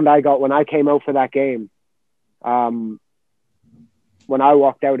sound I got when I came out for that game, when I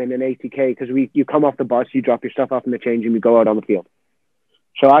walked out in an ATK, because you come off the bus, you drop your stuff off in the change, and you go out on the field.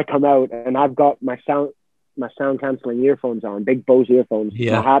 So I come out and I've got my sound cancelling earphones on, big Bose earphones,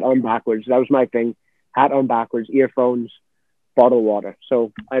 my hat on backwards. That was my thing. hat on backwards, earphones, bottle of water.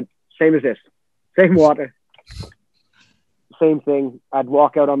 So same as this, same water, same thing. I'd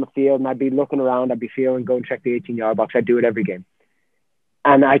walk out on the field and I'd be looking around. I'd be feeling, go and check the 18-yard box. I'd do it every game.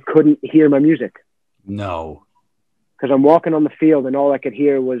 And I couldn't hear my music. No. Because I'm walking on the field and all I could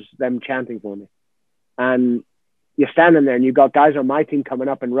hear was them chanting for me. And you're standing there and you've got guys on my team coming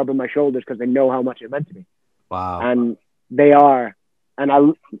up and rubbing my shoulders because they know how much it meant to me. Wow. And they are.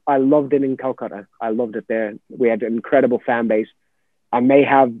 And I loved it in Calcutta. I loved it there. We had an incredible fan base. And they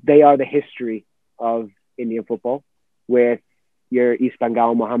are the history of Indian football with your East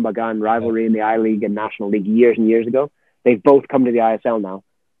Bengal, Mohun Bagan rivalry in the I-League and National League years and years ago. They've both come to the ISL now.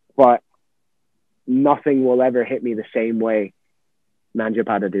 But nothing will ever hit me the same way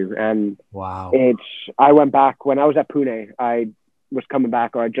Manjapada do. And wow. I went back when I was at Pune. I was coming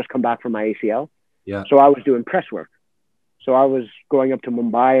back, or I'd just come back from my ACL. Yeah. So I was doing press work. So I was going up to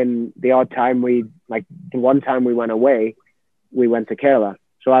Mumbai, and the one time we went away, we went to Kerala.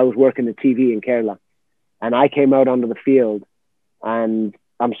 So I was working the TV in Kerala, and I came out onto the field, and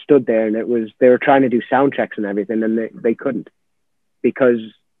I'm stood there, and they were trying to do sound checks and everything, and they couldn't, because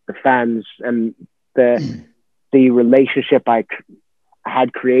the fans and the relationship I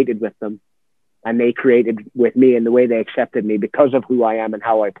had created with them, and they created with me, and the way they accepted me because of who I am and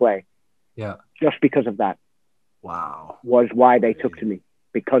how I play. Yeah. Just because of that. Wow. Was why they took to me,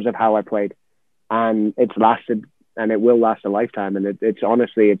 because of how I played. And it's lasted, and it will last a lifetime. And it's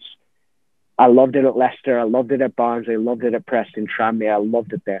honestly, I loved it at Leicester. I loved it at Barnsley. I loved it at Preston, Tranmere. I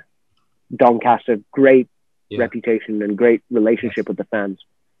loved it there. Doncaster, great reputation and great relationship with the fans.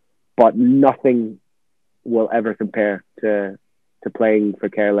 But nothing will ever compare to playing for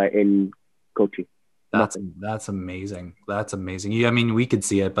Kerala in Kochi. That's amazing. That's amazing. I mean, we could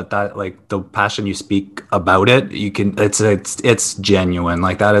see it, but that, like, the passion you speak about it, you can. It's genuine.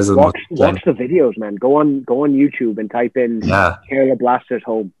 Like, that is watch the videos, man. Go on YouTube and type in Kerala Blasters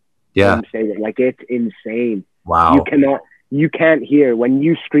home. Yeah, like, it's insane. Wow. You can't hear when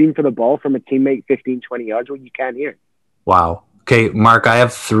you scream for the ball from a teammate 15, 20 yards. Well, you can't hear. Wow. Okay, Mark, I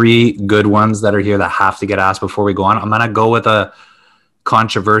have 3 good ones that are here that have to get asked before we go on. I'm gonna go with a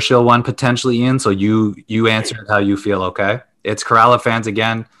controversial one potentially, Ian, so you answer it how you feel. Okay, it's Kerala fans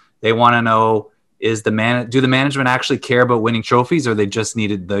again. They want to know, do the management actually care about winning trophies, or they're just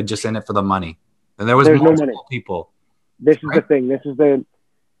in it for the money? And there's multiple no money. People. This is the thing. This is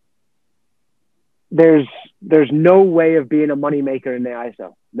there's no way of being a moneymaker in the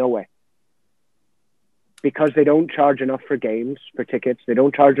ISL. No way. Because they don't charge enough for games, for tickets. They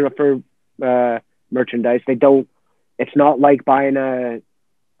don't charge enough for merchandise. It's not like buying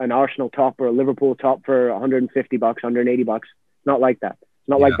an Arsenal top or a Liverpool top for $150, $180. It's not like that. It's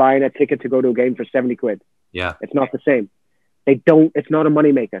not like buying a ticket to go to a game for 70 quid. Yeah. It's not the same. It's not a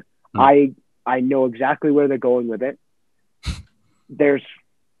moneymaker. I know exactly where they're going with it.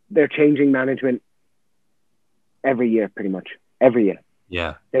 They're changing management every year, pretty much. Every year.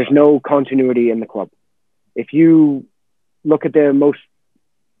 Yeah. There's no continuity in the club. If you look at the most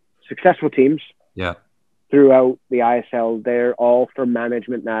successful teams, throughout the ISL, they're all from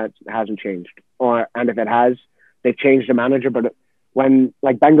management that hasn't changed. And if it has, they've changed the manager. But when,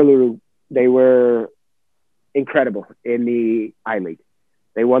 like Bengaluru, they were incredible in the I-League.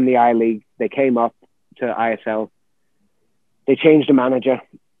 They won the I-League. They came up to ISL. They changed the manager,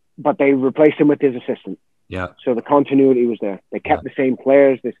 but they replaced him with his assistant. Yeah. So the continuity was there. They kept the same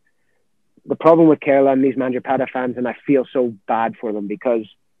players. The problem with Kerala and these Manjapada fans, and I feel so bad for them, because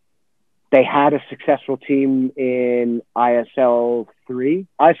they had a successful team in ISL 3.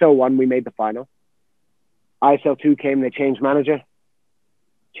 ISL 1, we made the final. ISL 2 came, they changed manager,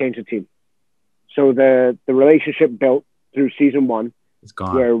 changed the team. So the relationship built through season 1, it's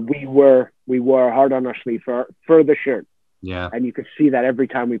gone. Where we were hard on our sleeve for the shirt. Yeah. And you could see that every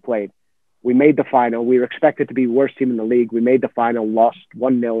time we played. We made the final. We were expected to be worst team in the league. We made the final, lost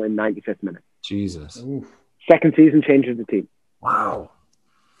 1-0 in 95th minute. Jesus. Oof. Second season changes the team. Wow.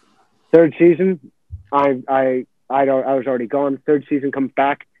 Third season, I was already gone. Third season comes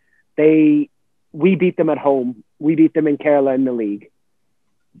back. We beat them at home. We beat them in Kerala in the league.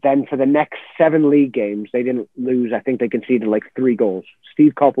 Then for the next 7 league games, they didn't lose. I think they conceded like 3 goals.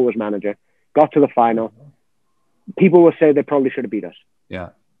 Steve Koppel was manager. Got to the final. People will say they probably should have beat us. Yeah.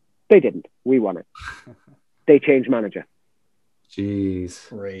 They didn't. We won it. They changed manager. Jeez.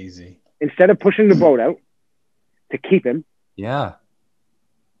 Crazy. Instead of pushing the boat out to keep him. Yeah.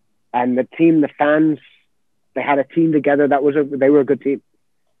 And the team, the fans, they had a team together. They were a good team.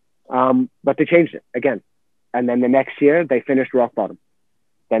 But they changed it again. And then the next year they finished rock bottom.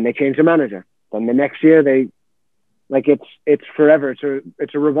 Then they changed the manager. Then the next year it's forever.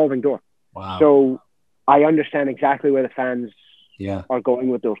 It's a revolving door. Wow. So I understand exactly where the fans are going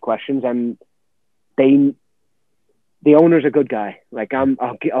with those questions, and the owner's a good guy. Like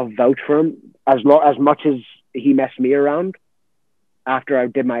I'll vouch for him as much as he messed me around after I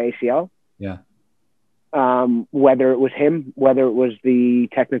did my ACL. Yeah. Whether it was him, whether it was the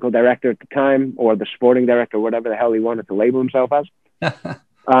technical director at the time, or the sporting director, whatever the hell he wanted to label himself as,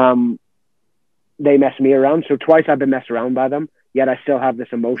 they messed me around. So twice I've been messed around by them, yet I still have this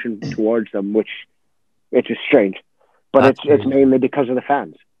emotion towards them, which is strange. But it's mainly because of the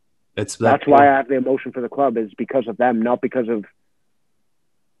fans. That's why I have the emotion for the club, is because of them, not because of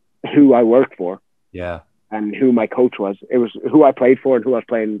who I worked for. Yeah. And who my coach was. It was who I played for and who I was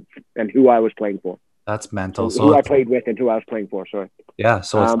playing and who I was playing for. That's mental. So who I played with and who I was playing for. Sorry. Yeah.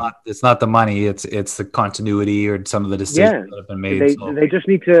 So it's not the money. It's the continuity or some of the decisions that have been made. They just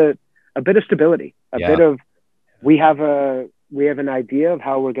need a bit of stability, a bit of, we have an idea of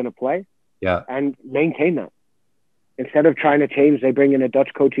how we're going to play. Yeah. And maintain that. Instead of trying to change, they bring in a Dutch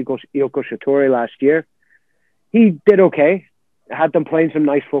coach, Ilko Shatori, last year. He did okay, had them playing some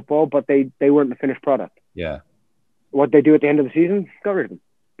nice football, but they weren't the finished product. Yeah. What they do at the end of the season, got rid of them.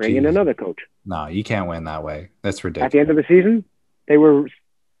 Bring in another coach. No, you can't win that way. That's ridiculous. At the end of the season, they were...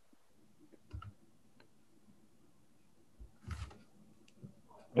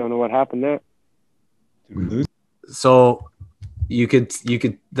 Don't know what happened there. Did we lose? So you could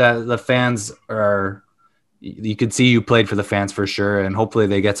the fans are... You could see you played for the fans for sure, and hopefully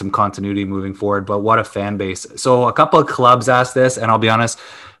they get some continuity moving forward. But what a fan base. So a couple of clubs asked this, and I'll be honest,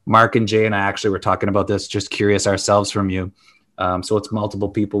 Mark and Jay and I actually were talking about this, just curious ourselves from you. So it's multiple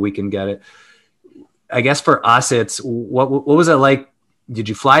people, we can get it. I guess for us, it's what was it like? Did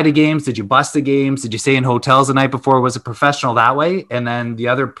you fly to games? Did you bus to games? Did you stay in hotels the night before? Was it professional that way? And then the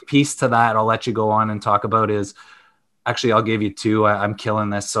other piece to that, I'll let you go on and talk about is, actually, I'll give you two. I'm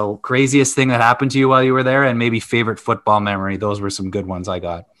killing this. So craziest thing that happened to you while you were there, and maybe favorite football memory. Those were some good ones I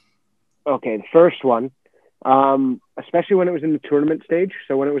got. Okay, the first one, especially when it was in the tournament stage.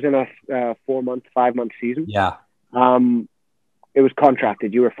 So when it was in a 4-month, 5-month season. Yeah. It was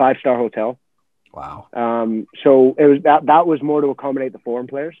contracted. You were a 5-star hotel. Wow. So it was that was more to accommodate the foreign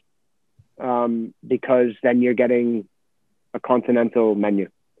players, because then you're getting a continental menu.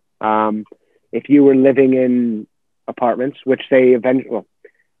 If you were living in apartments, which they eventually, well,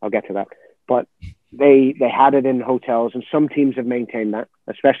 I'll get to that, but they had it in hotels, and some teams have maintained that,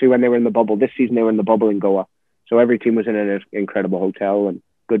 especially when they were in the bubble. This season they were in the bubble in Goa, so every team was in an incredible hotel and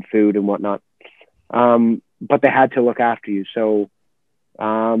good food and whatnot. But they had to look after you, so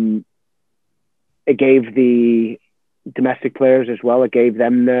it gave the domestic players as well. It gave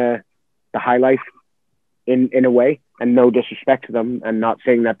them the high life in a way, and no disrespect to them, and not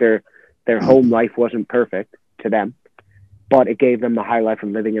saying that their home life wasn't perfect to them, but it gave them the high life of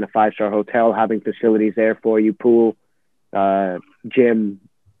living in a 5-star hotel, having facilities there for you, pool, gym,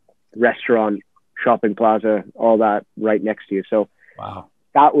 restaurant, shopping plaza, all that right next to you. So wow,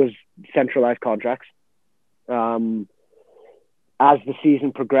 that was centralized contracts. As the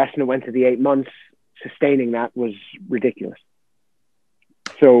season progressed and it went to the 8 months, sustaining that was ridiculous.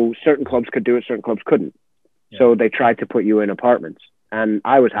 So certain clubs could do it, certain clubs couldn't. Yeah. So they tried to put you in apartments, and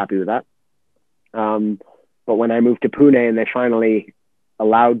I was happy with that. But when I moved to Pune and they finally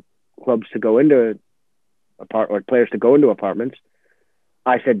allowed clubs to go into players to go into apartments,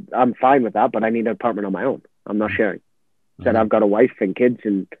 I said, I'm fine with that, but I need an apartment on my own. I'm not sharing. Mm-hmm. Said, I've got a wife and kids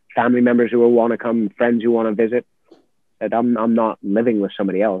and family members who will want to come, friends who want to visit. Said, I'm not living with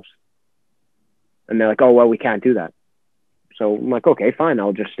somebody else. And they're like, oh, well, we can't do that. So I'm like, okay, fine.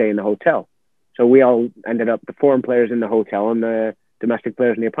 I'll just stay in the hotel. So we all ended up, the foreign players in the hotel and the domestic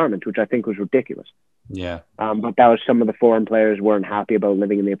players in the apartments, which I think was ridiculous. Yeah. But that was, some of the foreign players weren't happy about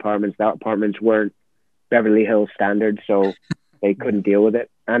living in the apartments. The apartments weren't Beverly Hills standards, so they couldn't deal with it.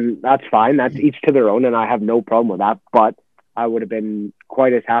 And that's fine. That's each to their own, and I have no problem with that. But I would have been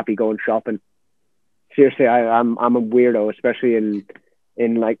quite as happy going shopping. Seriously, I'm a weirdo, especially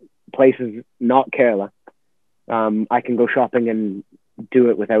in like places not Kerala. I can go shopping and do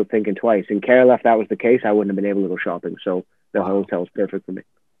it without thinking twice. In Kerala, if that was the case, I wouldn't have been able to go shopping. So the hotel is perfect for me.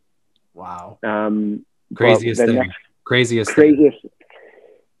 Wow. Craziest thing. Craziest.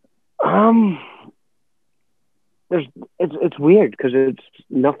 It's weird because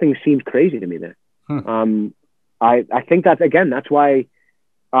nothing seemed crazy to me there. I think that's why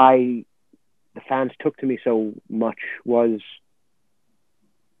the fans took to me so much, was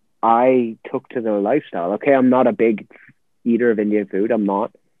I took to their lifestyle. Okay, I'm not a big eater of Indian food. I'm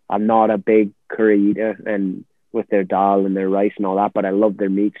not a big curry eater, and with their dal and their rice and all that, but I love their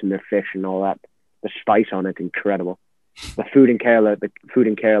meats and their fish and all that. The spice on it, incredible. the food in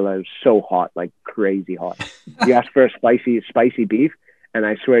Kerala is so hot, like crazy hot. You ask for a spicy beef, and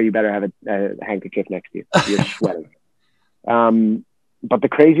I swear you better have a handkerchief next to you. You're sweating. But the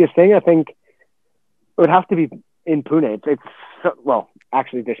craziest thing, I think, it would have to be in Pune. Well,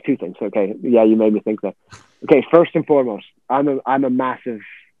 actually, there's two things. Okay, yeah, you made me think that. Okay, first and foremost, I'm a massive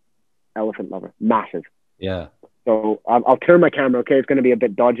elephant lover, massive. Yeah. So I'll turn my camera. Okay, it's going to be a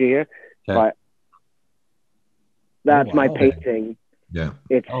bit dodgy here, but that's my painting. Yeah,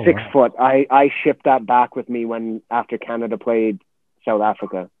 it's 6 foot. I shipped that back with me after Canada played South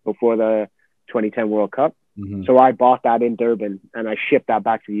Africa before the 2010 World Cup. Mm-hmm. So I bought that in Durban and I shipped that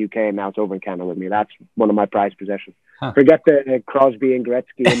back to the UK, and now it's over in Canada with me. That's one of my prized possessions. Huh. Forget the Crosby and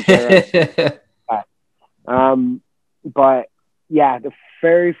Gretzky and Sarah. But yeah, the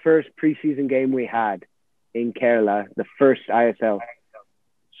very first preseason game we had in Kerala, the first ISL.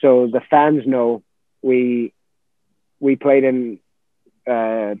 So the fans know we played in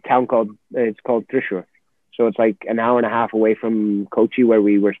a town called Thrissur. So it's like an hour and a half away from Kochi, where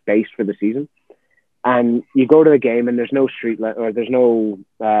we were based for the season. And you go to the game, and there's no street light, or there's no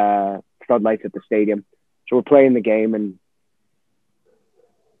floodlights at the stadium. So we're playing the game, and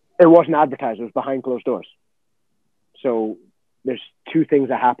it wasn't advertised. It was behind closed doors. So there's two things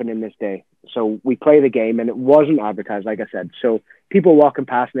that happen in this day. So we play the game, and it wasn't advertised, like I said. So people walking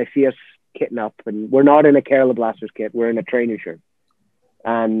past, and they see us kitting up, and we're not in a Kerala Blasters kit. We're in a training shirt.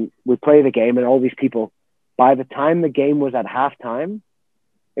 And we play the game, and all these people, by the time the game was at halftime,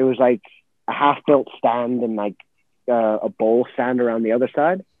 it was like a half-built stand and like a bowl stand around the other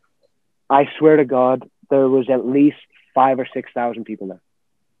side. I swear to God, there was at least 5,000 or 6,000 people there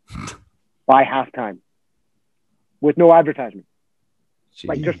by halftime, with no advertisement. Jeez.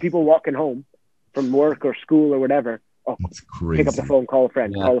 Like just people walking home from work or school or whatever. Oh, that's crazy. Pick up the phone, call a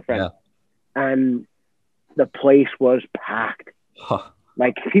friend, Yeah. And the place was packed. Huh.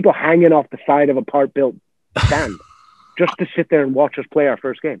 Like people hanging off the side of a part-built stand just to sit there and watch us play our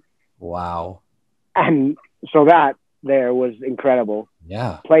first game. Wow. And so that there was incredible.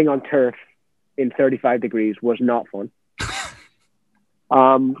 Yeah. Playing on turf in 35 degrees was not fun.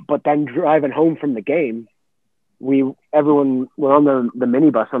 But then driving home from the game, everyone were on the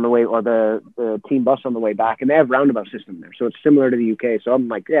minibus on the way, or the team bus on the way back, and they have roundabout system there. So it's similar to the UK. So I'm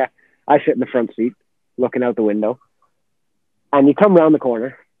like, yeah, I sit in the front seat looking out the window, and you come around the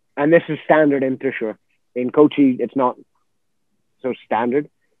corner, and this is standard in Thrissur. In Kochi, it's not so standard,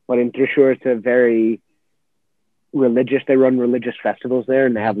 but in Thrissur, it's a very religious. They run religious festivals there,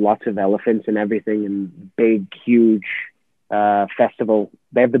 and they have lots of elephants and everything, and big, huge festival.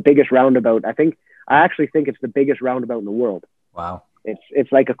 They have the biggest roundabout. I actually think it's the biggest roundabout in the world. Wow.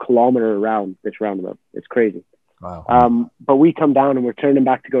 It's like a kilometer around this roundabout. It's crazy. Wow. But we come down and we're turning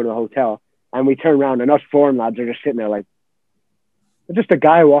back to go to the hotel, and we turn around, and us foreign lads are just sitting there like, just a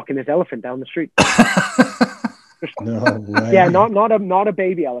guy walking his elephant down the street. No way. Yeah, not a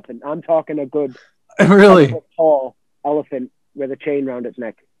baby elephant. I'm talking a good, really tall elephant with a chain around its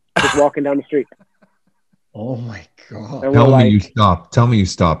neck, just walking down the street. Oh my God! Tell me you stopped. Tell me you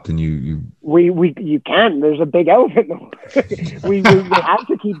stopped, and you. You can't. There's a big elephant. we have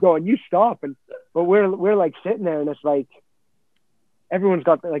to keep going. You stop, but we're like sitting there, and it's like everyone's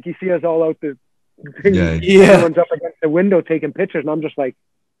got like, you see us all out the. Yeah. Everyone's up against the window taking pictures, and I'm just like,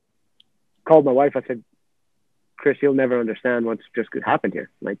 called my wife. I said, Chris, you'll never understand what's just happened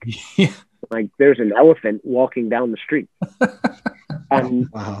here. Like, like there's an elephant walking down the street. And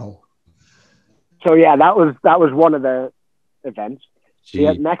wow. So yeah, that was one of the events.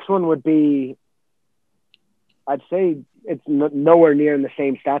 The next one would be, I'd say it's nowhere near in the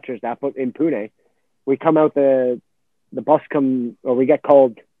same stature as that, but in Pune, we come out the bus we get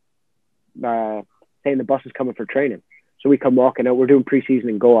called saying the bus is coming for training. So we come walking out. We're doing preseason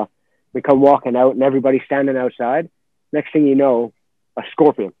in Goa. We come walking out, and everybody's standing outside. Next thing you know, a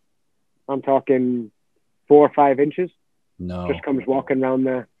scorpion. I'm talking 4 or 5 inches. No. Just comes walking around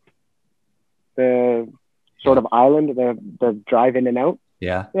the sort of island, the drive in and out.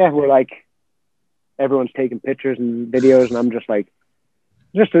 Yeah. Yeah, we're like, everyone's taking pictures and videos, and I'm just like,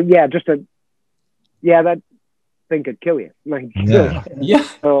 that thing could kill you. Like, yeah. Yeah.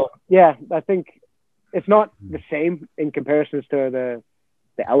 So yeah, I think it's not the same in comparison to the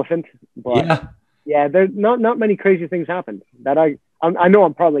elephant, but yeah, there's not many crazy things happened that I know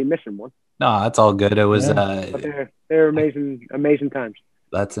I'm probably missing one. No, that's all good. It was but they're amazing times.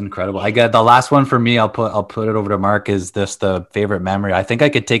 That's incredible. I got the last one for me. I'll put it over to Mark. Is this the favorite memory? I think I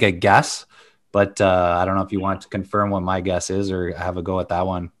could take a guess, but I don't know if you want to confirm what my guess is or have a go at that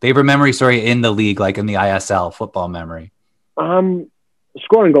one. Favorite memory, sorry, in the league, like in the ISL football memory.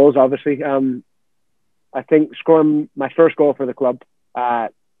 Scoring goals, obviously. I think scoring my first goal for the club at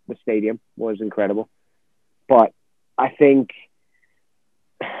the stadium was incredible. But I think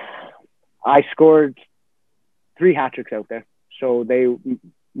I scored 3 hat-tricks out there. So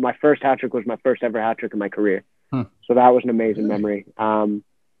my first hat-trick was my first ever hat-trick in my career. So that was an amazing memory.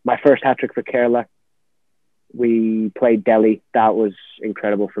 My first hat-trick for Kerala, we played Delhi. That was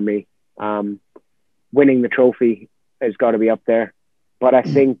incredible for me. Winning the trophy has got to be up there. But I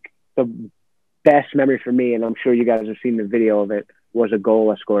think the best memory for me, and I'm sure you guys have seen the video of it, was a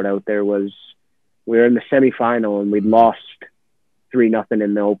goal I scored out there. We were in the semi-final and we'd lost 3-0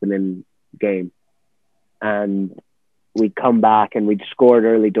 in the opening game. And we'd come back and we'd scored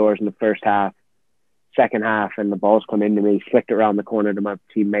early doors in the first half. Second half, and the ball's come into me, flicked it around the corner to my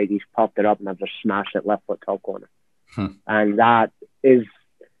teammate. He's popped it up, and I've just smashed it left foot top corner. And that is,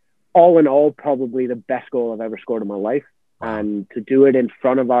 all in all, probably the best goal I've ever scored in my life. And to do it in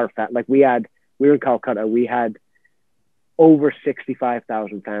front of our fans, like we were in Calcutta, we had over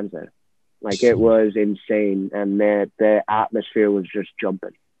 65,000 fans there. Like it was insane, and the atmosphere was just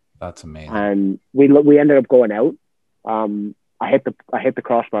jumping. That's amazing. And we ended up going out. I hit the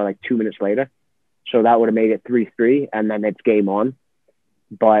crossbar like 2 minutes later. So that would have made it 3-3, and then it's game on.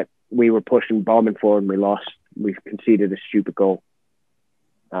 But we were pushing, bombing forward, and we lost. We conceded a stupid goal.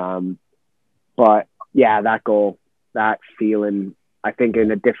 But yeah, that goal, that feeling, I think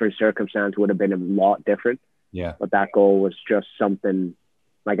in a different circumstance would have been a lot different. Yeah. But that goal was just something.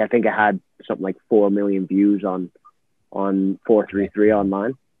 Like I think it had something like 4 million views on 433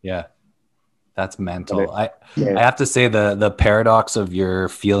 online. Yeah. That's mental. I have to say the paradox of your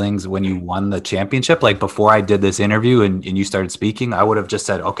feelings when you won the championship, like before I did this interview and you started speaking, I would have just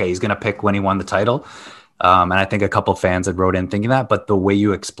said, okay, he's going to pick when he won the title. And I think a couple of fans had wrote in thinking that, but the way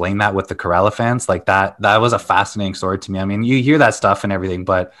you explain that with the Kerala fans, like that was a fascinating story to me. I mean, you hear that stuff and everything,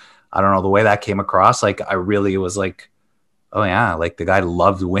 but I don't know, the way that came across, like I really was like, oh yeah, like the guy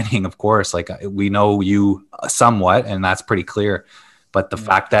loved winning, of course. Like we know you somewhat, and that's pretty clear. But the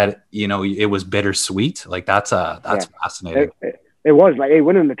fact that, it was bittersweet, like that's fascinating. It was like,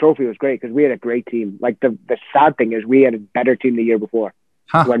 winning the trophy was great because we had a great team. Like the sad thing is we had a better team the year before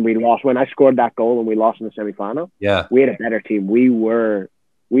when we lost. When I scored that goal and we lost in the semifinal, we had a better team. We were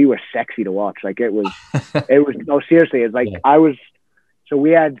sexy to watch. Like it was no, seriously. It's like so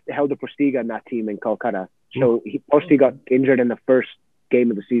we had Helder Postiga in that team in Kolkata. So Posti got injured in the first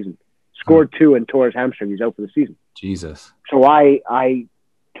game of the season. Scored 2 and tore his hamstring. He's out for the season. Jesus. So I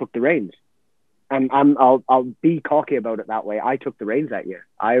took the reins, and I'll be cocky about it that way. I took the reins that year.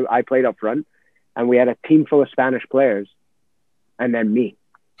 I played up front, and we had a team full of Spanish players, and then me.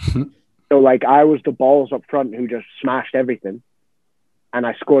 So like I was the balls up front who just smashed everything, and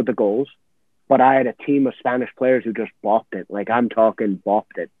I scored the goals. But I had a team of Spanish players who just bopped it. Like I'm talking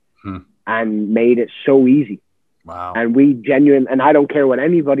bopped it, and made it so easy. Wow. And and I don't care what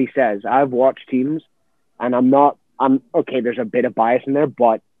anybody says. I've watched teams, and I'm okay, there's a bit of bias in there,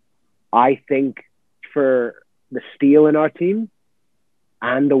 but I think for the steel in our team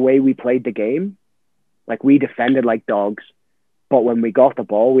and the way we played the game, like we defended like dogs, but when we got the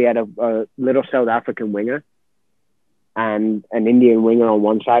ball, we had a little South African winger and an Indian winger on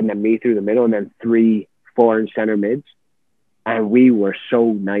one side, and then me through the middle, and then 3 foreign center mids. And we were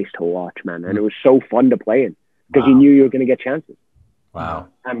so nice to watch, man. And it was so fun to play in. Because you knew you were going to get chances. Wow.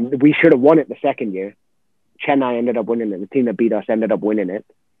 And we should have won it the second year. Chennai ended up winning it. The team that beat us ended up winning it.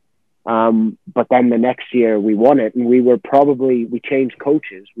 But then the next year we won it, and we changed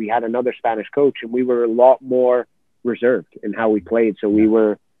coaches. We had another Spanish coach, and we were a lot more reserved in how we played. So we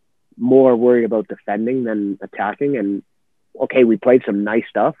were more worried about defending than attacking. And okay, we played some nice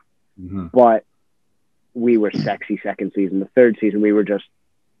stuff, but we were sexy second season. The third season, we were just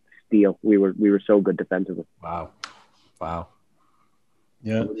steel. We were so good defensively. Wow.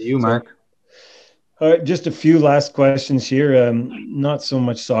 Yeah. You, Mark. Just a few last questions here. Not so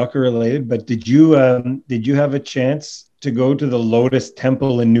much soccer related, but did you have a chance to go to the Lotus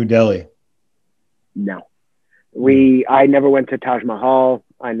Temple in New Delhi? No. I never went to Taj Mahal.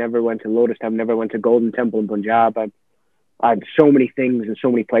 I never went to Lotus Temple. Never went to Golden Temple in Punjab. I had so many things and so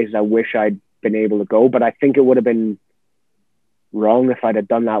many places I wish I'd been able to go, but I think it would have been wrong if I'd have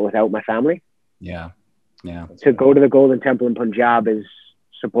done that without my family. Yeah. To go to the Golden Temple in Punjab is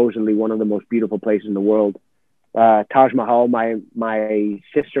supposedly one of the most beautiful places in the world. Taj Mahal, my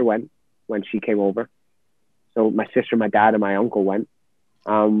sister went when she came over. So my sister, my dad, and my uncle went.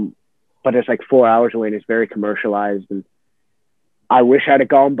 But it's like 4 hours away, and it's very commercialized. And I wish I'd have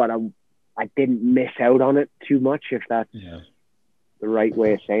gone, but I didn't miss out on it too much, if that's the right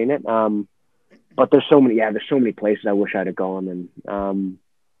way of saying it. But there's so many places I wish I'd have gone. And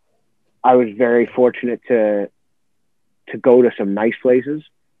I was very fortunate to go to some nice places,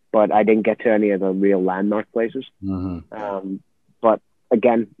 but I didn't get to any of the real landmark places. But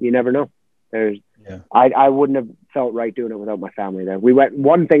again, you never know. I wouldn't have felt right doing it without my family there. We went.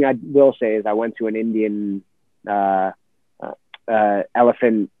 One thing I will say is I went to an Indian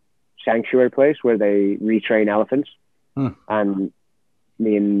elephant sanctuary place where they retrain elephants, and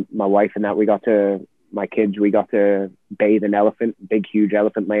me and my wife and that we got to bathe an elephant, big huge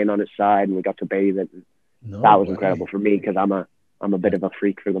elephant laying on its side, and we got to bathe it. That was incredible for me because I'm a bit of a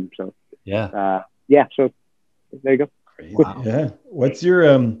freak for them. So so there you go. Wow. Yeah. What's your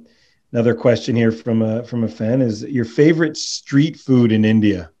another question here from a fan is your favorite street food in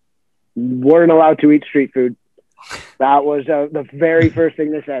India? Weren't allowed to eat street food. That was the very first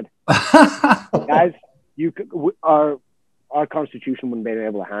thing they said. Guys, our constitution wouldn't have been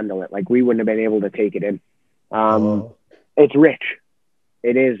able to handle it. Like, we wouldn't have been able to take it in. It's rich.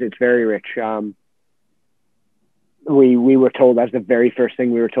 It is. It's very rich. We were told, that's the very first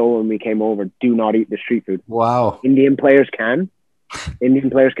thing we were told when we came over, do not eat the street food. Wow. Indian players can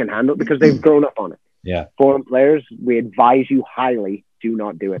handle it because they've grown up on it. Yeah. Foreign players, we advise you highly, do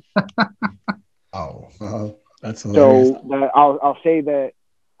not do it. Oh, that's hilarious. So I'll say that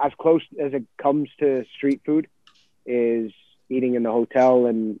as close as it comes to street food is eating in the hotel,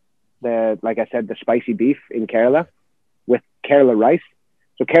 and like I said, the spicy beef in Kerala with Kerala rice.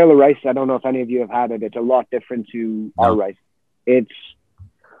 So Kerala rice, I don't know if any of you have had it. It's a lot different to our rice. It's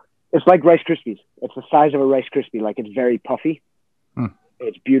like Rice Krispies. It's the size of a Rice Krispie. Like, it's very puffy.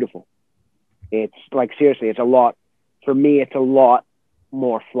 It's beautiful. It's like, seriously, it's a lot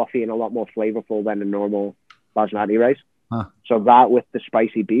more fluffy and a lot more flavorful than a normal basmati rice. So that with the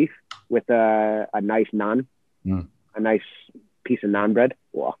spicy beef, with a nice naan, a nice piece of naan bread.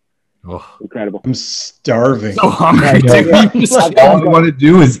 Wow. Oh. Incredible. I'm starving. So hungry. All I want to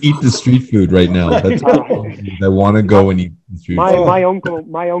do is eat the street food right now. That's I want to go and eat the street food.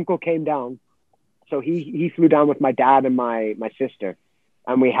 My uncle came down. So he flew down with my dad and my sister.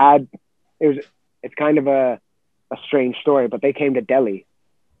 And it's kind of a strange story, but they came to Delhi.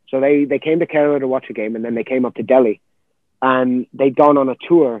 So they came to Kerala to watch a game, and then they came up to Delhi. And they'd gone on a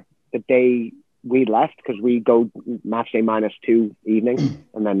tour the day we left, because we go match day -2 evening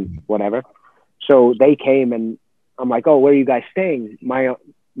and then whatever. So they came, and I'm like, oh, where are you guys staying?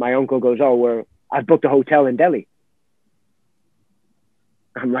 My uncle goes, oh, I've booked a hotel in Delhi.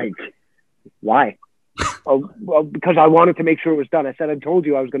 I'm like, why? Oh, well, because I wanted to make sure it was done. I said, I told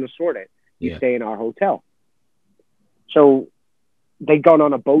you I was going to sort it. You stay in our hotel. So they'd gone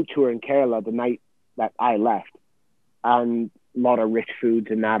on a boat tour in Kerala the night that I left, and a lot of rich foods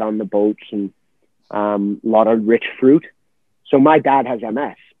and that on the boats, and a lot of rich fruit. So my dad has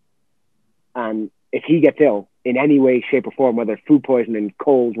MS, and if he gets ill in any way, shape, or form, whether food poisoning,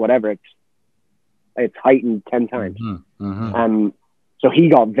 cold, whatever, it's heightened 10 times. And so he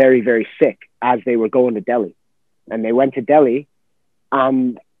got very, very sick as they were going to Delhi, and they went to Delhi,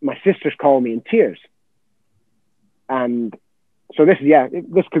 and my sister's calling me in tears. And so this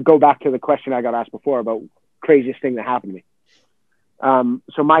could go back to the question I got asked before about craziest thing that happened to me.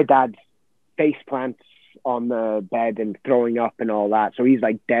 So my dad's face plants on the bed and throwing up and all that. So he's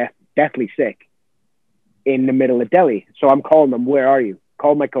like deathly sick in the middle of Delhi. So I'm calling him, where are you?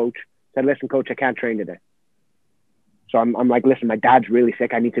 Called my coach, said, listen, coach, I can't train today. So I'm like, listen, my dad's really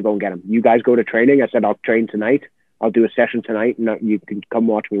sick. I need to go and get him. You guys go to training. I said, I'll train tonight. I'll do a session tonight. And you can come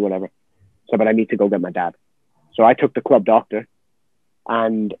watch me, whatever. So, but I need to go get my dad. So I took the club doctor,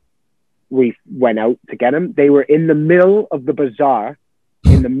 and we went out to get him. They were in the middle of the bazaar,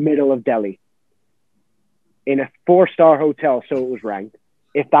 in the middle of Delhi, in a 4-star hotel. So it was ranked.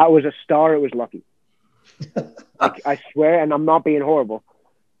 If that was a star, it was lucky. Like, I swear, and I'm not being horrible.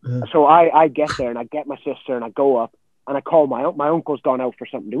 So I get there, and I get my sister, and I go up, and I call my uncle's gone out for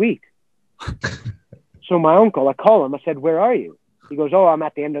something to eat. So my uncle, I call him. I said, where are you? He goes, oh, I'm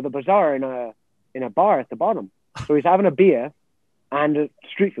at the end of the bazaar in a bar at the bottom. So he's having a beer and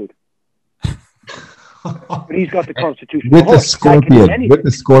street food. But he's got the constitution with the scorpion. With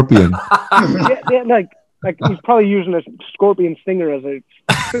the scorpion. like he's probably using a scorpion stinger as a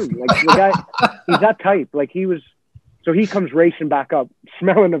food. Like, the guy, he's that type. Like, he was. So he comes racing back up,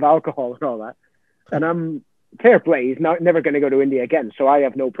 smelling of alcohol and all that. And I'm fair play. He's never going to go to India again, so I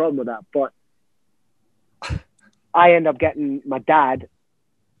have no problem with that. But I end up getting my dad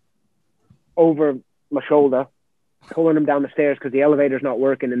over my shoulder, pulling him down the stairs because the elevator's not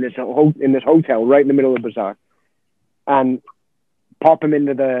working in this hotel right in the middle of the bazaar, and pop him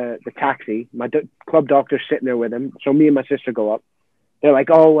into the taxi. My club doctor's sitting there with him. So me and my sister go up. They're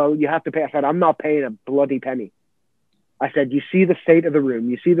like, oh, well, you have to pay. I said, I'm not paying a bloody penny. I said, you see the state of the room.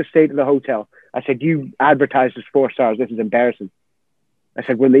 You see the state of the hotel. I said, you advertised as 4 stars. This is embarrassing. I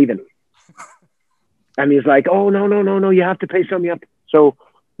said, we're leaving. And he's like, oh, no. You have to pay something up. So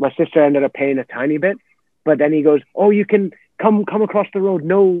my sister ended up paying a tiny bit. But then he goes, oh, you can come across the road.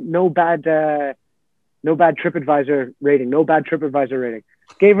 No bad TripAdvisor rating.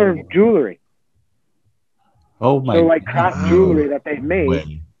 Gave her jewelry. Oh my! So like craft jewelry that they've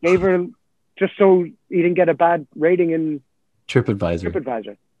made, gave her just so he didn't get a bad rating in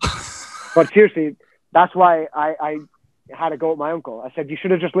TripAdvisor. But seriously, that's why I had to go with my uncle. I said, you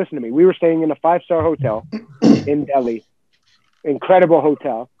should have just listened to me. We were staying in a 5-star hotel in Delhi, incredible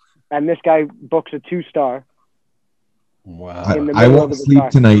hotel, and this guy books a 2-star. Wow! I won't sleep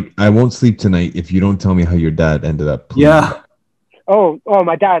tonight. I won't sleep tonight if you don't tell me how your dad ended up. Please. Yeah. Oh,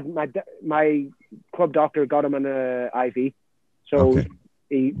 my dad, my club doctor got him on an IV, so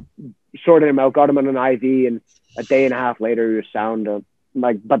he sorted him out, got him on an IV, and a day and a half later he was sound.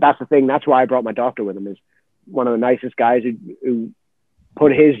 But that's the thing. That's why I brought my doctor with him. Is one of the nicest guys who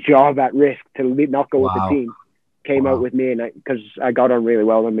put his job at risk to not go with the team. Came out with me, and because I got on really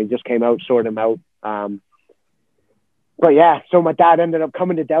well with him, he just came out, sorted him out. But yeah, so my dad ended up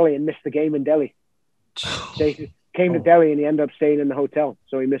coming to Delhi and missed the game in Delhi. They came to Delhi and he ended up staying in the hotel,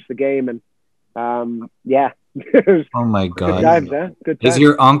 so he missed the game. And yeah, oh my god, good times, huh? Good times. Is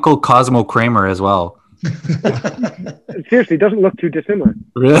your uncle Cosmo Kramer as well? Seriously, doesn't look too dissimilar.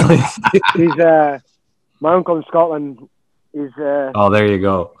 Really? He's my uncle in Scotland. He's oh, there you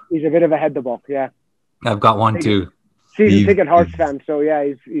go. He's a bit of a head the ball. Yeah, I've got one too. Season ticket Hearts fan, so yeah,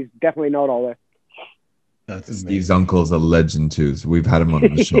 he's definitely not all there. Steve's uncle is a legend too. So we've had him on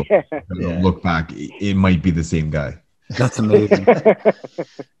the show. Look back, it might be the same guy. That's amazing.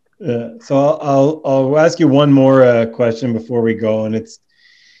 So I'll ask you one more question before we go, and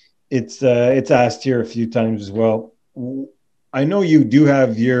it's asked here a few times as well. I know you do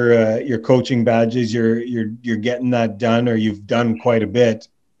have your coaching badges. You're getting that done, or you've done quite a bit.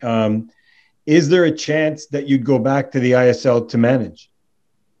 Is there a chance that you'd go back to the ISL to manage?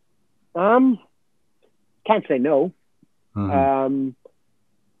 Can't say no. Mm-hmm.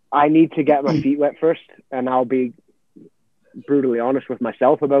 I need to get my feet wet first, and I'll be brutally honest with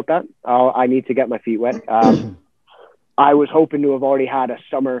myself about that. I need to get my feet wet. I was hoping to have already had a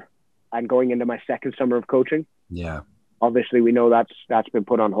summer and going into my second summer of coaching. Yeah. Obviously, we know that's been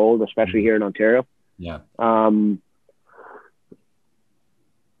put on hold, especially here in Ontario. Yeah.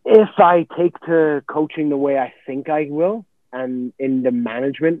 If I take to coaching the way I think I will, and in the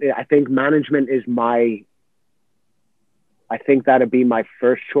management, I think management is I think that'd be my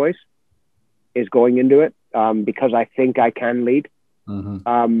first choice, is going into it, because I think I can lead.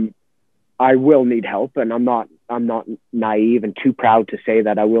 Mm-hmm. I will need help, and I'm not naive and too proud to say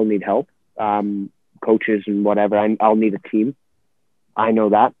that I will need help. Coaches and whatever, I'll need a team. I know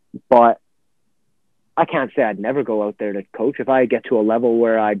that, but I can't say I'd never go out there to coach. If I get to a level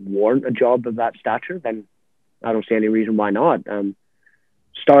where I'd warrant a job of that stature, then I don't see any reason why not.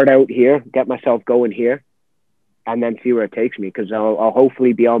 Start out here, get myself going here, and then see where it takes me, because I'll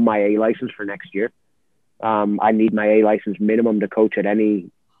hopefully be on my A license for next year. I need my A license minimum to coach at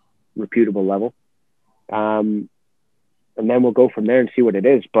any reputable level. And then we'll go from there and see what it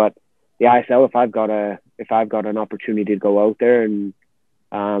is. But the ISL, if I've got an opportunity to go out there, and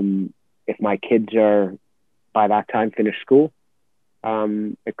if my kids are by that time finished school,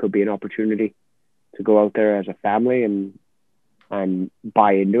 it could be an opportunity to go out there as a family and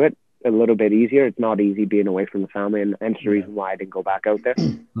buy into it a little bit easier. It's not easy being away from the family, and hence the reason why I didn't go back out there.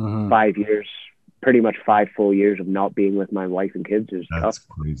 Mm-hmm. 5 years, pretty much 5 full years of not being with my wife and kids is That's tough.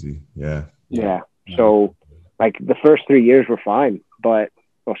 crazy. Yeah. So like the first 3 years were fine, the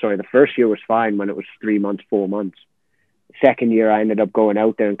first year was fine when it was 3 months, 4 months. Second year, I ended up going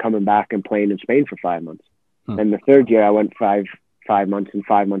out there and coming back and playing in Spain for 5 months. And the third year, I went 5 months and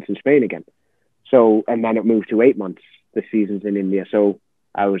 5 months in Spain again. So, and then it moved to 8 months. The season's in India. So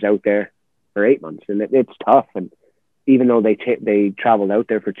I was out there for 8 months, and it's tough. And even though they traveled out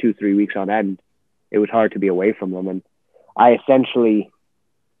there for 2-3 weeks on end, it was hard to be away from them. And I essentially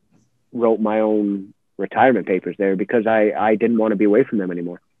wrote my own retirement papers there because I didn't want to be away from them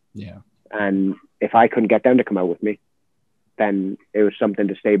anymore. Yeah. And if I couldn't get them to come out with me, then it was something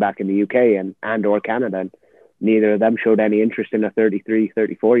to stay back in the UK and or Canada. And neither of them showed any interest in a 33,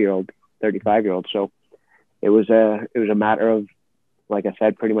 34-year-old, 35-year-old. So it was a matter of, like I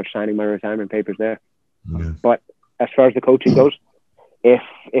said, pretty much signing my retirement papers there. Yeah. But as far as the coaching goes,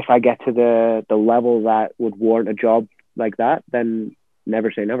 if I get to the level that would warrant a job like that, then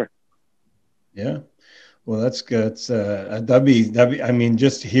never say never. Yeah. Well, that's good. That'd be. I mean,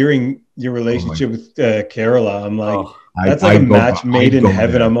 just hearing your relationship with Kerala, I'm like, Oh, that's like a match made in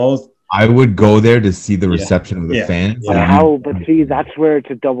heaven. There. I'm almost. I would go there to see the reception of the fans. But but see, that's where it's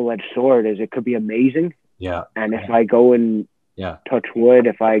a double-edged sword. Is it could be amazing. Yeah. And if I go and touch wood,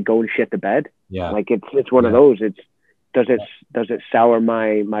 if I go and shit the bed, like it's one of those. Does it sour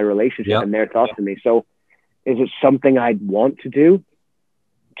my relationship and their thoughts to me? So, is it something I'd want to do?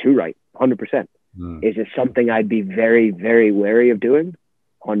 Too right, 100%. Is it something I'd be very, very wary of doing?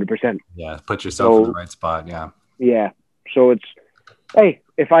 100%. Yeah, put yourself in the right spot. Yeah. Yeah. So it's, hey,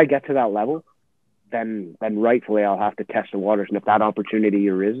 if I get to that level, then rightfully I'll have to test the waters, and if that opportunity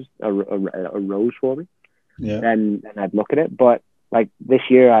arose for me, then I'd look at it. But like this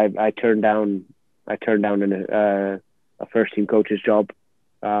year, I turned down a first team coach's job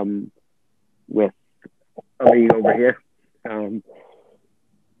with a league over here,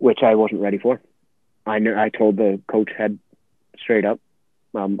 which I wasn't ready for. I told the coach head straight up,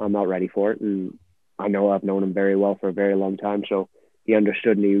 I'm not ready for it, and I know I've known him very well for a very long time, so he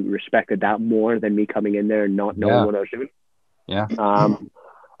understood and he respected that more than me coming in there and not knowing what I was doing. Yeah.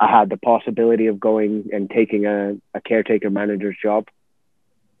 I had the possibility of going and taking a caretaker manager's job,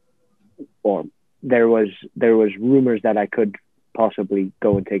 or there was rumors that I could possibly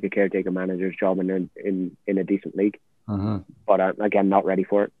go and take a caretaker manager's job in a decent league, but again, not ready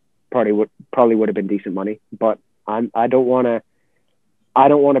for it. Probably would have been decent money, but I don't want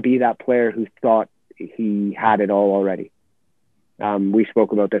to be that player who thought he had it all already. We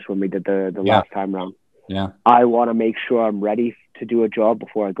spoke about this when we did the last time round. Yeah, I want to make sure I'm ready to do a job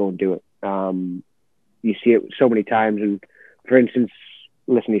before I go and do it. You see it so many times, and for instance,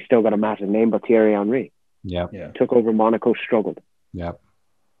 listen, he's still got a massive name, but Thierry Henry, took over Monaco, struggled,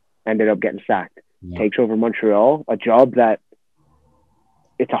 ended up getting sacked, takes over Montreal, a job that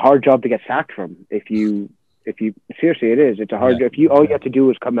it's a hard job to get sacked from. If you seriously, it is. It's a hard. If all you have to do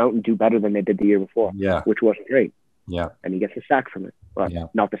is come out and do better than they did the year before, which wasn't great. Yeah, and he gets a sack from it. Well,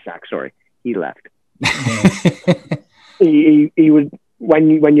 not the sack. Sorry, he left. he would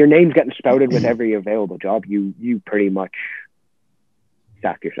when your name's getting spouted with every available job, you pretty much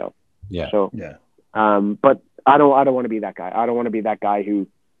sack yourself. Yeah. So but I don't want to be that guy. I don't want to be that guy who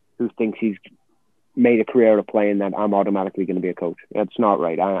thinks he's made a career out of playing that I'm automatically going to be a coach. That's not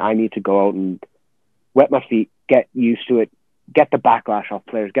right. I need to go out and wet my feet, get used to it, get the backlash off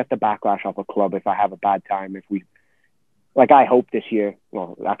players, get the backlash off a club if I have a bad time. If we, like, I hope this year,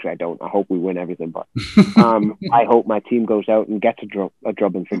 well, actually I don't. I hope we win everything, but I hope my team goes out and gets a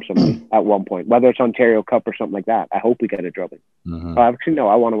drubbing from somebody at one point, whether it's Ontario Cup or something like that. I hope we get a drubbing. Actually, no,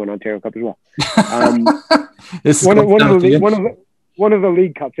 I want to win Ontario Cup as well. One of the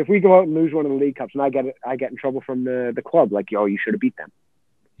league cups. If we go out and lose one of the league cups, and I get in trouble from the club, like, yo, you should have beat them.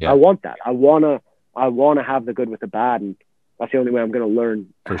 I want that. I wanna have the good with the bad, and that's the only way I'm going to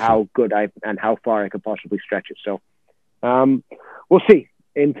learn how good and how far I could possibly stretch it. So, we'll see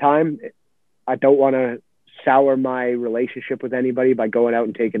in time. I don't want to sour my relationship with anybody by going out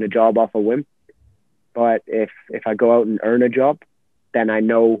and taking a job off a whim. But if I go out and earn a job, then I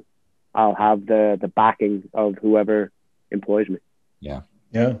know I'll have the backing of whoever employs me. Yeah.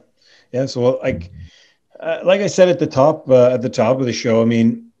 So like I said at the top of the show, I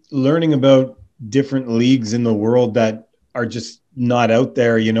mean, learning about different leagues in the world that are just not out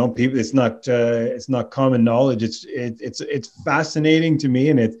there, people, it's not common knowledge. It's fascinating to me,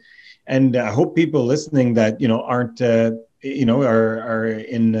 and I hope people listening that aren't are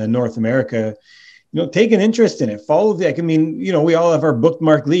in North America, take an interest in it. Follow we all have our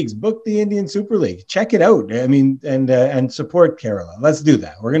bookmark leagues. Book the Indian Super League. Check it out. I mean, and support Kerala. Let's do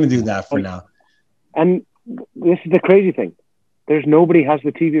that. We're going to do that for now. And this is the crazy thing. There's nobody has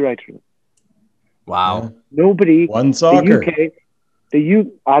the TV rights for it. Wow. Yeah. Nobody. One soccer.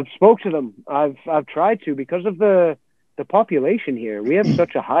 I've spoke to them. I've tried to, because of the population here. We have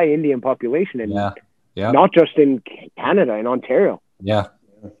such a high Indian population, and not just in Canada, in Ontario. Yeah.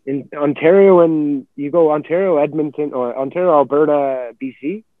 In Ontario, and you go Ontario, Edmonton, or Ontario, Alberta,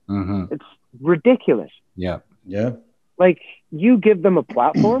 BC, it's ridiculous. Yeah. Like, you give them a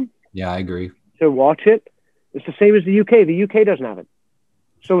platform. Yeah, I agree. To watch it. It's the same as the UK. The UK doesn't have it.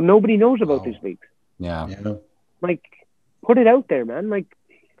 So nobody knows about these leagues. Yeah. Like, put it out there, man. Like,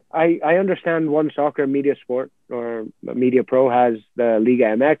 I understand One Soccer, Media Sport, or Media Pro has the Liga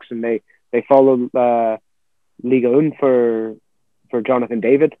MX, and they follow Liga Un for Jonathan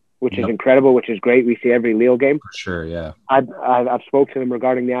David, which is incredible, which is great. We see every Lille game. For sure, yeah. I've spoke to them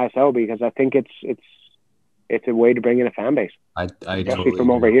regarding the ISL, because I think it's a way to bring in a fan base. I especially totally from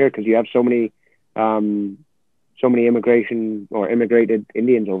agree. over here, because you have so many immigrated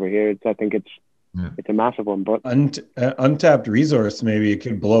Indians over here. I think It's a massive one, but untapped resource. Maybe it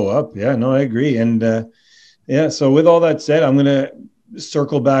could blow up. Yeah, no, I agree. And yeah, so with all that said, I'm gonna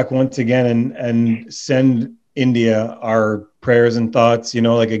circle back once again and send India our prayers and thoughts.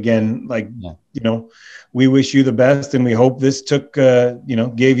 Like again, we wish you the best, and we hope this took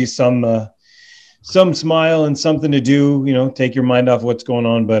gave you some smile and something to do, take your mind off what's going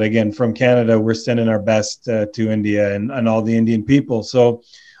on. But again, from Canada, we're sending our best to India and all the Indian people. So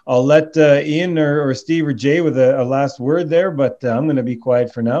I'll let Ian or Steve or Jay with a last word there, but I'm going to be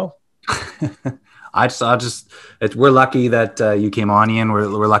quiet for now. We're lucky that you came on, Ian.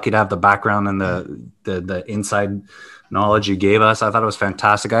 We're lucky to have the background and the inside knowledge you gave us. I thought it was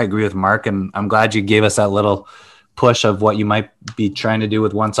fantastic. I agree with Mark, and I'm glad you gave us that little push of what you might be trying to do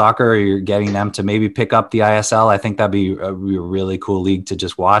with One Soccer, or you're getting them to maybe pick up the ISL. I think that'd be a really cool league to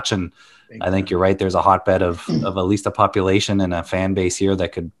just watch. And I think you're right. There's a hotbed of at least a population and a fan base here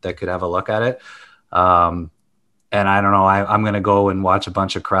that could have a look at it. And I don't know, I'm going to go and watch a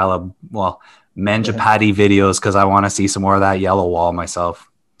bunch of Manjapati videos because I want to see some more of that yellow wall myself.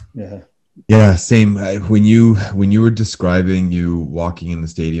 Yeah, same. When you were describing you walking in the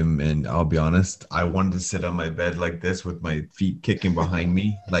stadium, and I'll be honest, I wanted to sit on my bed like this with my feet kicking behind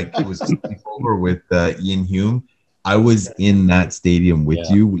me, like it was over with Ian Hume. I was in that stadium with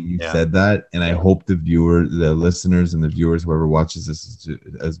you when you said that, and I hope the listeners and the viewers, whoever watches this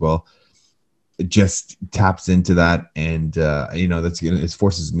as well, it just taps into that, and it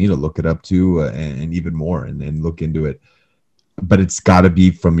forces me to look it up too, and even more, and look into it. But it's got to be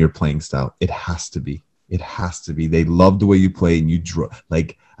from your playing style. It has to be. It has to be. They love the way you play, and you draw.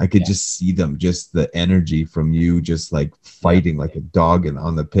 Like I could just see them, just the energy from you, just like fighting like a dog and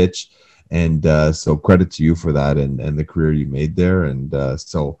on the pitch. And so credit to you for that and the career you made there. And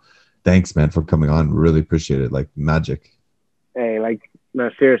so thanks, man, for coming on. Really appreciate it. Like magic. Hey, no,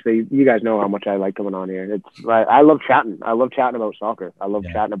 seriously, you guys know how much I like coming on here. It's like I love chatting. I love chatting about soccer. I love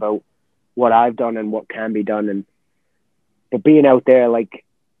chatting about what I've done and what can be done. But being out there,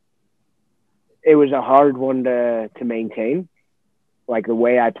 it was a hard one to maintain, like the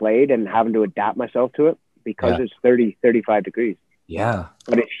way I played and having to adapt myself to it because it's 30, 35 degrees. Yeah.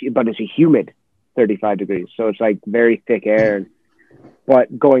 But it's a humid 35 degrees. So it's like very thick air.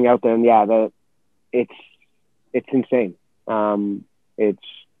 But going out there and it's insane. It's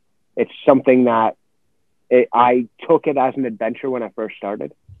something that I took it as an adventure when I first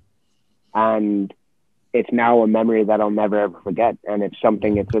started. And it's now a memory that I'll never ever forget. And it's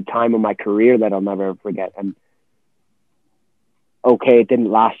a time of my career that I'll never ever forget. And okay, it didn't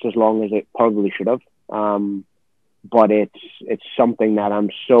last as long as it probably should have. But it's something that I'm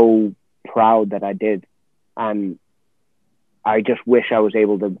so proud that I did. And I just wish I was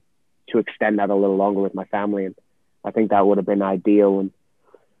able to extend that a little longer with my family. And I think that would have been ideal.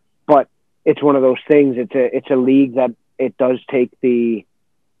 But it's one of those things. It's a league that it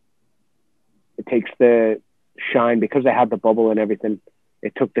takes the shine because they had the bubble and everything.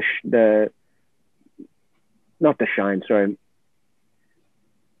 It took not the shine, sorry.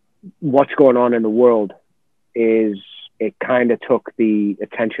 What's going on in the world is it kind of took the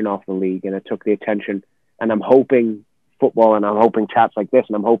attention off the league, and it took the attention. And I'm hoping football, and I'm hoping chats like this,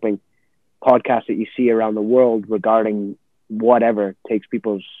 and I'm hoping podcasts that you see around the world regarding whatever takes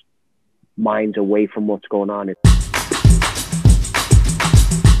people's minds away from what's going on.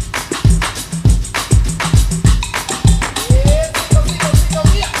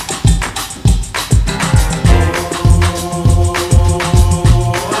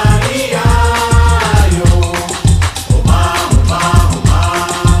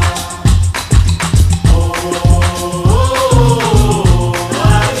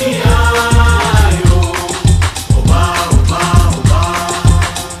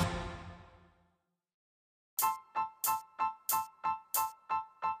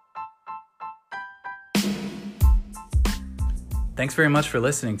 Thanks very much for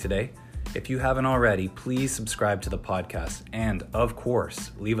listening today. If you haven't already, please subscribe to the podcast and, of course,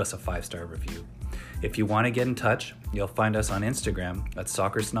 leave us a 5-star review. If you want to get in touch, you'll find us on Instagram at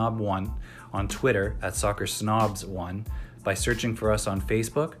SoccerSnob1, on Twitter at SoccerSnobs1, by searching for us on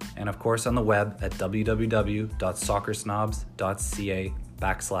Facebook, and of course on the web at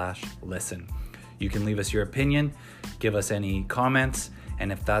www.soccersnobs.ca/listen. You can leave us your opinion, give us any comments,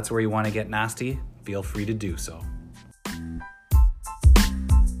 and if that's where you want to get nasty, feel free to do so.